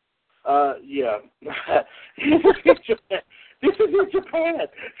 Yeah. This is in Japan.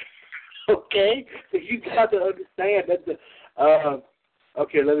 Okay, you got to understand that.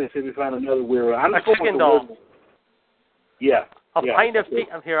 Okay, let me see if we find another weird one. A chicken doll. Yeah. A pint of tea.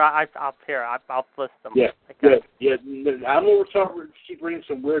 I'm here. I'll list them. Yeah. Okay. Yeah. I'm going to keep reading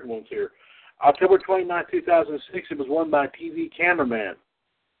some weird ones here. October 29, 2006, it was won by a TV cameraman.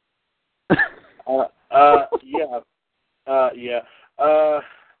 Yeah.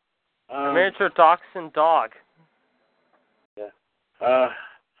 Miniature dachshund dog. Yeah.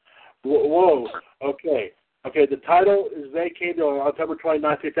 Whoa. Okay. The title is vacated on October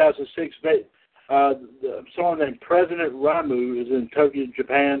 29, 2006. Someone named President Ramu is in Tokyo,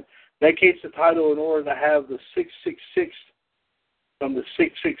 Japan. Vacates the title in order to have the 666 from the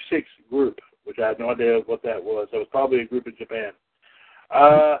 666 group, which I had no idea what that was. That was probably a group in Japan.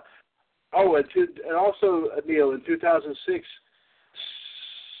 And also, Neil, in 2006,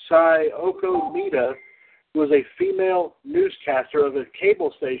 Sayoko Mita, who was a female newscaster of a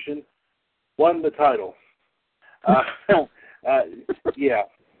cable station, won the title. Yeah.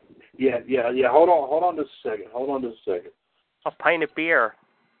 Hold on just a second. A pint of beer.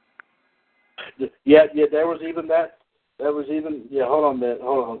 Yeah. There was even that. Hold on a minute.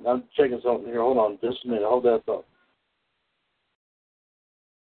 Hold on. I'm checking something here. Hold on just a minute. Hold that thought.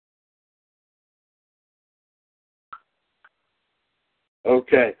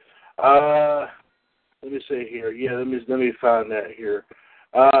 Okay. Let me see here. Yeah, let me find that here.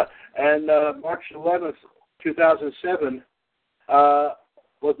 And March 11th, 2007,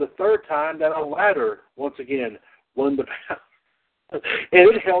 was the third time that a ladder once again won the battle. And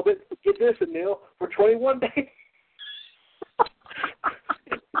it held it, get this, Neil, for 21 days.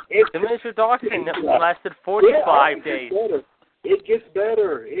 The miniature dachshund lasted 45 days. It gets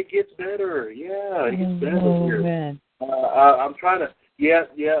better. Yeah, it gets better here. Man. I'm trying to. Yeah.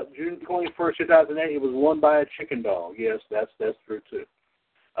 June 21st, 2008. It was won by a chicken dog. Yes, that's true too.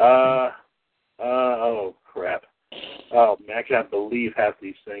 Oh crap. Oh man, I can't believe half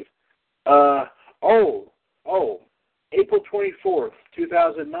these things. April 24th,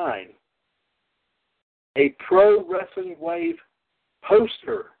 2009. A Pro Wrestling Wave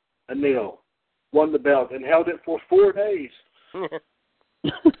poster, Anil, won the belt and held it for 4 days. It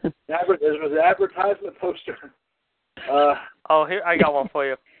was an advertisement poster. Here, I got one for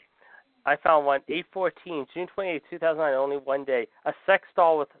you. I found one, 8/14, June 28, 2009, only 1 day. A sex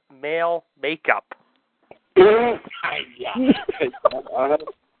doll with male makeup. Yeah.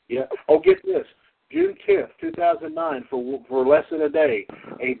 Oh, get this. June 10th, 2009, for less than a day,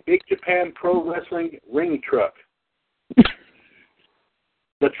 a Big Japan Pro Wrestling ring truck.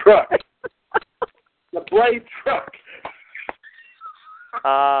 The truck. The Blade truck.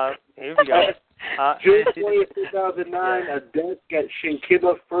 Here we go. June 20th, 2009, a desk at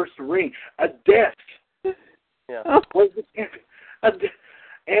Shinkiba First Ring. A desk. Yeah.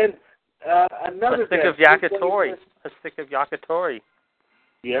 And another a stick desk. A stick of yakitori.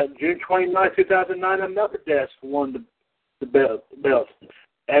 Yeah, June 29, 2009, another desk won the belt.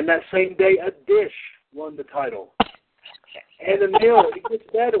 And that same day, a dish won the title. And Emil, it gets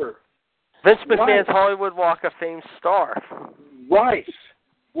better. Vince McMahon's Hollywood Walk of Fame star. Rice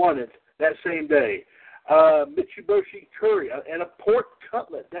won it that same day. Mitsubishi Curry and a pork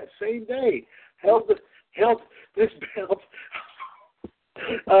cutlet that same day held this belt.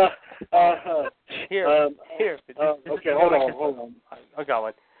 Here. Okay, hold on. I got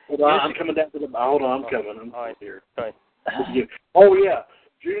one. Hold on, I'm coming down to the. Hold on, I'm coming. All right. Here. Go ahead. Oh yeah,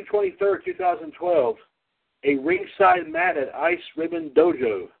 June 23rd, 2012, a ringside mat at Ice Ribbon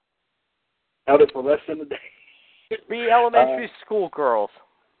Dojo held it for less than a day. 3 elementary school girls.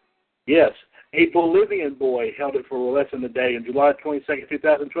 Yes, a Bolivian boy held it for less than a day on July 22nd,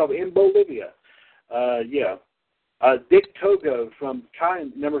 2012, in Bolivia. Dick Togo from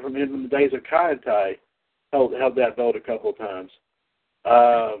remember from him in the days of Kaientai, held that belt a couple of times.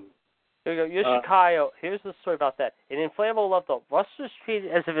 Here you go. Yoshikayo, here's the story about that. In Inflatable Love Belt, wrestlers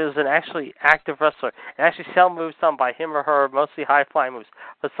treated as if it was an actually active wrestler and actually sell moves done by him or her, mostly high-flying moves.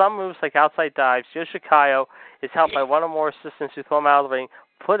 But some moves, like outside dives, Yoshikayo is helped by one or more assistants who throw him out of the ring,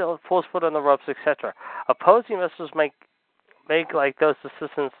 pull his foot on the ropes, etc. Opposing wrestlers might make like those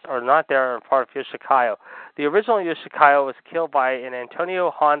assistants are not there are part of Yoshikawa. The original Yoshikawa was killed by an Antonio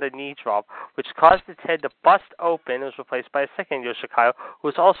Honda knee drop, which caused its head to bust open. It was replaced by a second Yoshikawa, who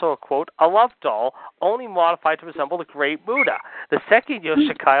was also a, quote, a love doll, only modified to resemble the Great Buddha. The second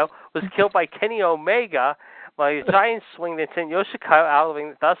Yoshikawa was killed by Kenny Omega by a giant swing that sent Yoshikawa out of the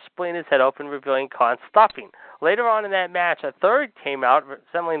ring, thus splitting his head open, revealing Khan's stuffing. Later on in that match, a third came out,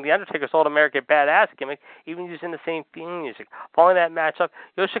 resembling The Undertaker's Old American Badass gimmick, even using the same theme music. Following that matchup,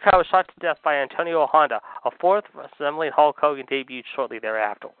 Yoshikawa was shot to death by Antonio Honda. A fourth, resembling Hulk Hogan, debuted shortly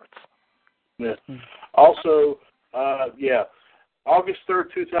thereafterwards. Yeah. Also, August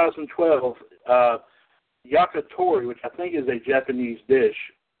 3rd, 2012, Yakitori, which I think is a Japanese dish,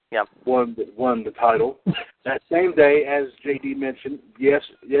 won the title. That same day, as JD mentioned, yes,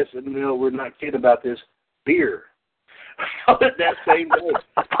 no, we're not kidding about this, beer. That same day.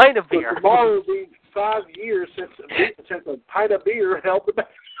 A pint of beer. Tomorrow will be 5 years since a pint of beer held the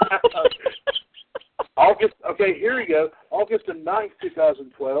here we go. August the 9th,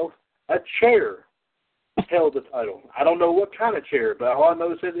 2012, a chair held the title. I don't know what kind of chair, but all I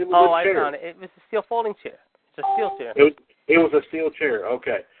know is that it was a chair. I found it. It was a steel folding chair. It's a steel chair. It was a steel chair,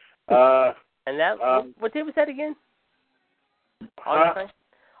 okay. And that, what day was that again? August 9th?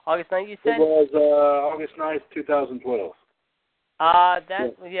 August 9th, you said? It was August 9th, 2012.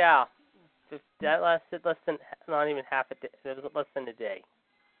 That lasted less than, not even half a day. It was less than a day.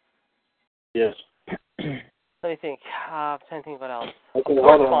 Yes. Let me think. I'm trying to think what else. Okay,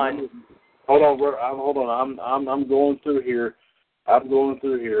 hold on. Hold on. I'm going through here.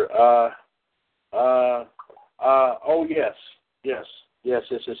 Oh, yes.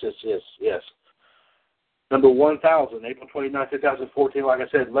 Number 1,000, April 29, 2014. Like I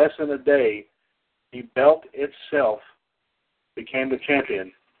said, less than a day, the belt itself became the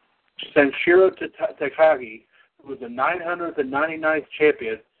champion. Sanshiro Takagi, who was the 999th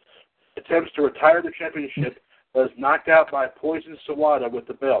champion, attempts to retire the championship, but is knocked out by Poison Sawada with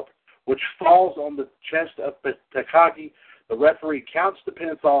the belt, which falls on the chest of Takagi. The referee counts the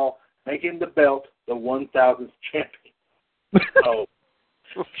pinfall, making the belt the 1,000th champion. Oh.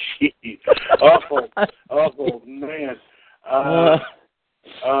 Jeez. Awful, man.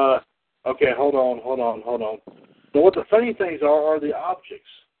 Okay, hold on. But what the funny things are the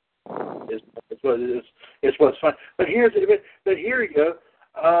objects. It's what's fun. But here you go.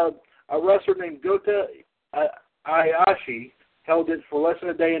 A wrestler named Gota Ayashi held it for less than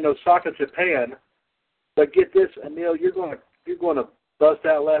a day in Osaka, Japan. But get this, Emil, you're going to bust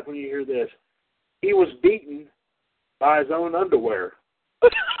out laugh when you hear this. He was beaten by his own underwear.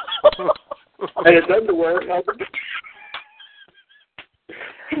 And his underwear held it.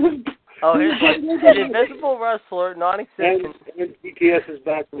 An invisible wrestler, non-existent. And GTS is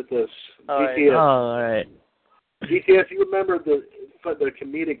back with us. GTS. All right. GTS, you remember the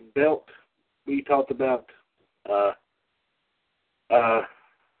comedic belt we talked about?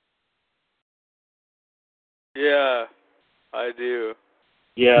 Yeah, I do.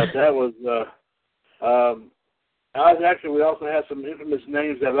 Yeah, that was. We also have some infamous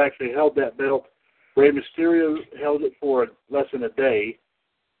names that have actually held that belt. Rey Mysterio held it for less than a day.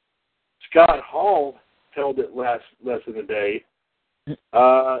 Scott Hall held it less than a day.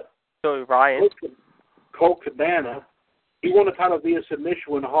 Joey Ryan. Colt Cabana. He won the title via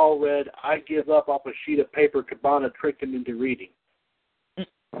submission when Hall read, "I give up" off a sheet of paper Cabana tricked him into reading.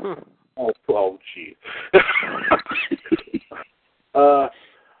 Oh, gee.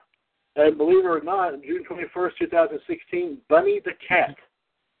 And believe it or not, on June 21st, 2016, Bunny the Cat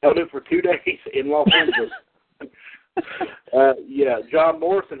held it for 2 days in Los Angeles. John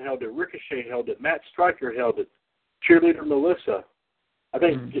Morrison held it. Ricochet held it. Matt Stryker held it. Cheerleader Melissa. I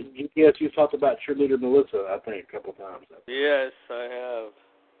think, yes, you talked about Cheerleader Melissa, I think, a couple times. Yes, I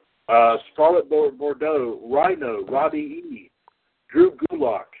have. Scarlett Bordeaux, Rhino, Robbie E., Drew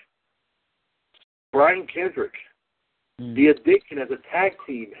Gulak, Brian Kendrick. The Addiction as a tag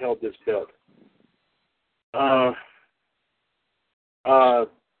team held this belt. Who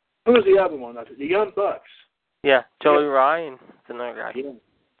was the other one? The Young Bucks. Yeah, Joey Ryan. That's another guy. Yeah.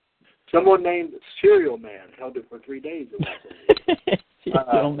 Someone named Serial Man held it for 3 days.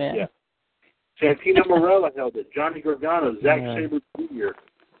 Serial Man. Yeah. Santino Marella held it. Johnny Gargano, Zack Sabre Jr.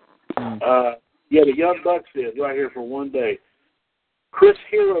 The Young Bucks did right here for 1 day. Chris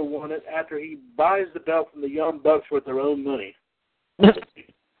Hero won it after he buys the belt from the Young Bucks with their own money.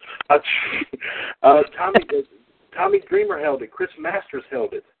 Tommy Dreamer held it. Chris Masters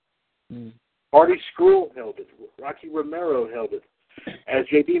held it. Marty Scurll held it. Rocky Romero held it. As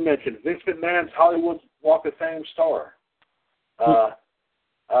JD mentioned, Vince McMahon's Hollywood Walk of Fame star.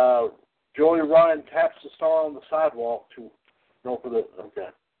 Joey Ryan taps the star on the sidewalk to No, for the okay.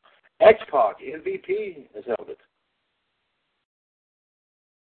 X-Pac MVP has held it.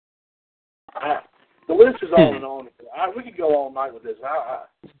 The list is on and on. We could go all night with this.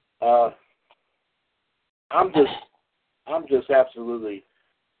 I'm just absolutely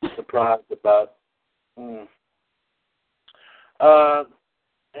surprised about.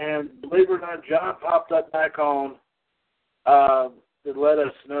 And believe it or not, John popped up back on to let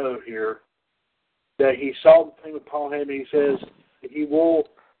us know here that he saw the thing with Paul Heyman. He says that he will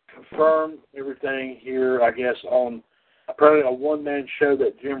confirm everything here, I guess, on apparently a one-man show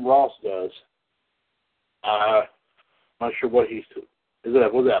that Jim Ross does. I'm not sure what was that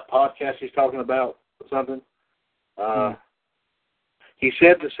a podcast he's talking about or something? He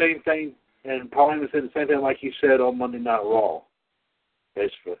said the same thing, and Paul Heyman said the same thing like he said on Monday Night Raw,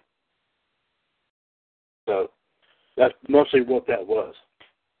 basically. So that's mostly what that was.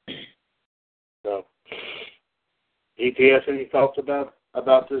 So, ETS, any thoughts about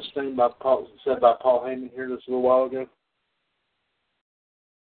this thing said by Paul Heyman here just a little while ago?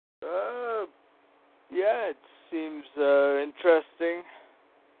 Yeah, it seems interesting.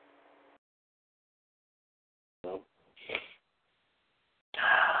 So,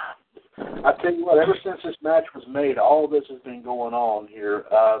 I tell you what, ever since this match was made, all this has been going on here.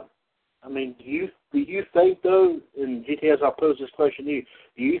 I mean, do you think though, and GTS, I'll pose this question to you.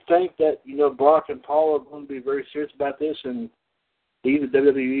 Do you think that Brock and Paul are going to be very serious about this and leave the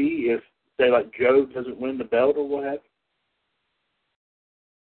WWE if say like Joe doesn't win the belt or what have you?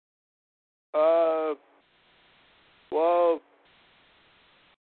 Well,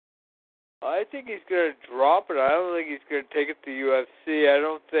 I think he's going to drop it. I don't think he's going to take it to UFC. I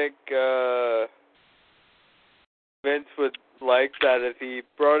don't think Vince would like that. If he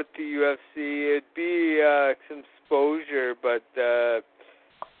brought it to UFC, it'd be some exposure, but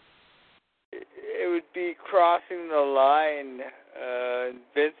it would be crossing the line in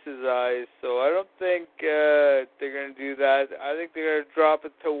Vince's eyes. So I don't think they're going to do that. I think they're going to drop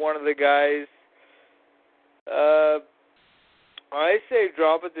it to one of the guys. I say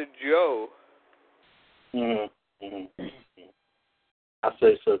drop it to Joe. I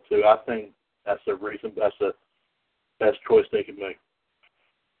say so too. I think that's the reason. That's the best choice they can make.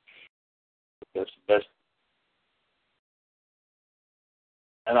 That's the best.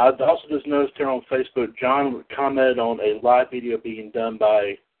 And I also just noticed here on Facebook, John commented on a live video being done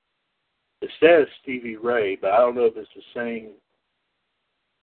by, it says Stevie Ray, but I don't know if it's the same.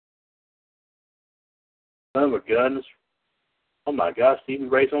 Son of a gun. Oh my gosh, Stevie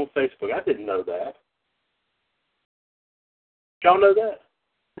Ray's on Facebook. I didn't know that. Y'all know that?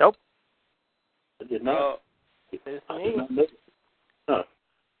 Nope. I did not. I did not know. Huh.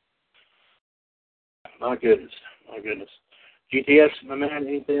 My goodness. GTS, my man,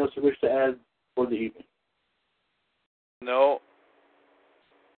 anything else you wish to add for the evening? No.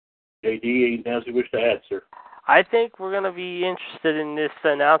 JD, anything else you wish to add, sir? I think we're going to be interested in this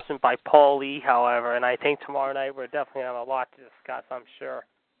announcement by Paul Lee, however, and I think tomorrow night we're definitely going to have a lot to discuss, I'm sure.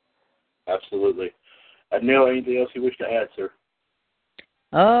 Absolutely. Neil, anything else you wish to add, sir?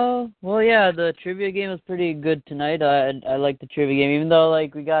 Well, yeah, the trivia game was pretty good tonight. I like the trivia game, even though,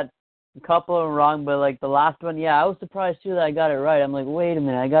 like, we got a couple of them wrong, but, like, the last one, yeah, I was surprised, too, that I got it right. I'm like, wait a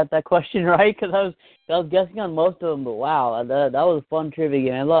minute, I got that question right? Because I was guessing on most of them, but wow, that was a fun trivia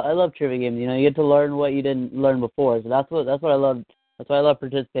game. I love trivia games, you get to learn what you didn't learn before, so that's what I love. That's why I love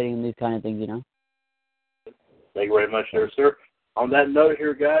participating in these kind of things, Thank you very much, sir. On that note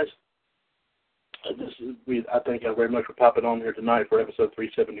here, guys, I thank you very much for popping on here tonight for episode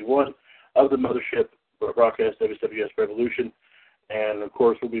 371 of the Mothership broadcast, WCWUS Revolution. And, of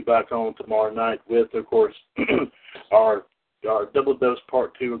course, we'll be back on tomorrow night with, of course, our Double Dose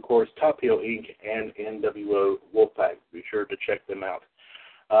Part 2, of course, Top Heel Inc. and NWO Wolfpack. Be sure to check them out.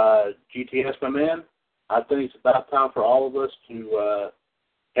 GTS, my man, I think it's about time for all of us to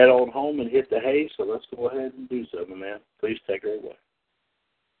head on home and hit the hay, so let's go ahead and do so, my man. Please take her away.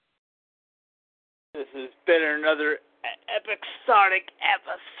 This has been another episodic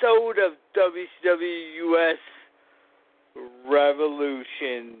episode of WCWUS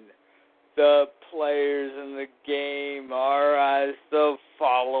Revolution. The players in the game are as the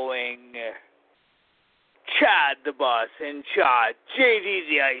following: Chad the Boss in charge, JD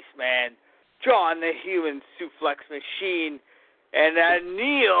the Iceman, John the Human Suplex Machine, and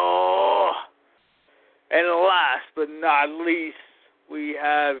Neil. And last but not least, we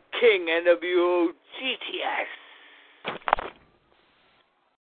have King NWO GTS.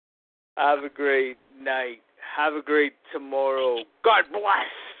 Have a great night. Have a great tomorrow. God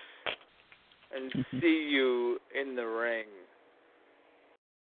bless. And see you in the ring.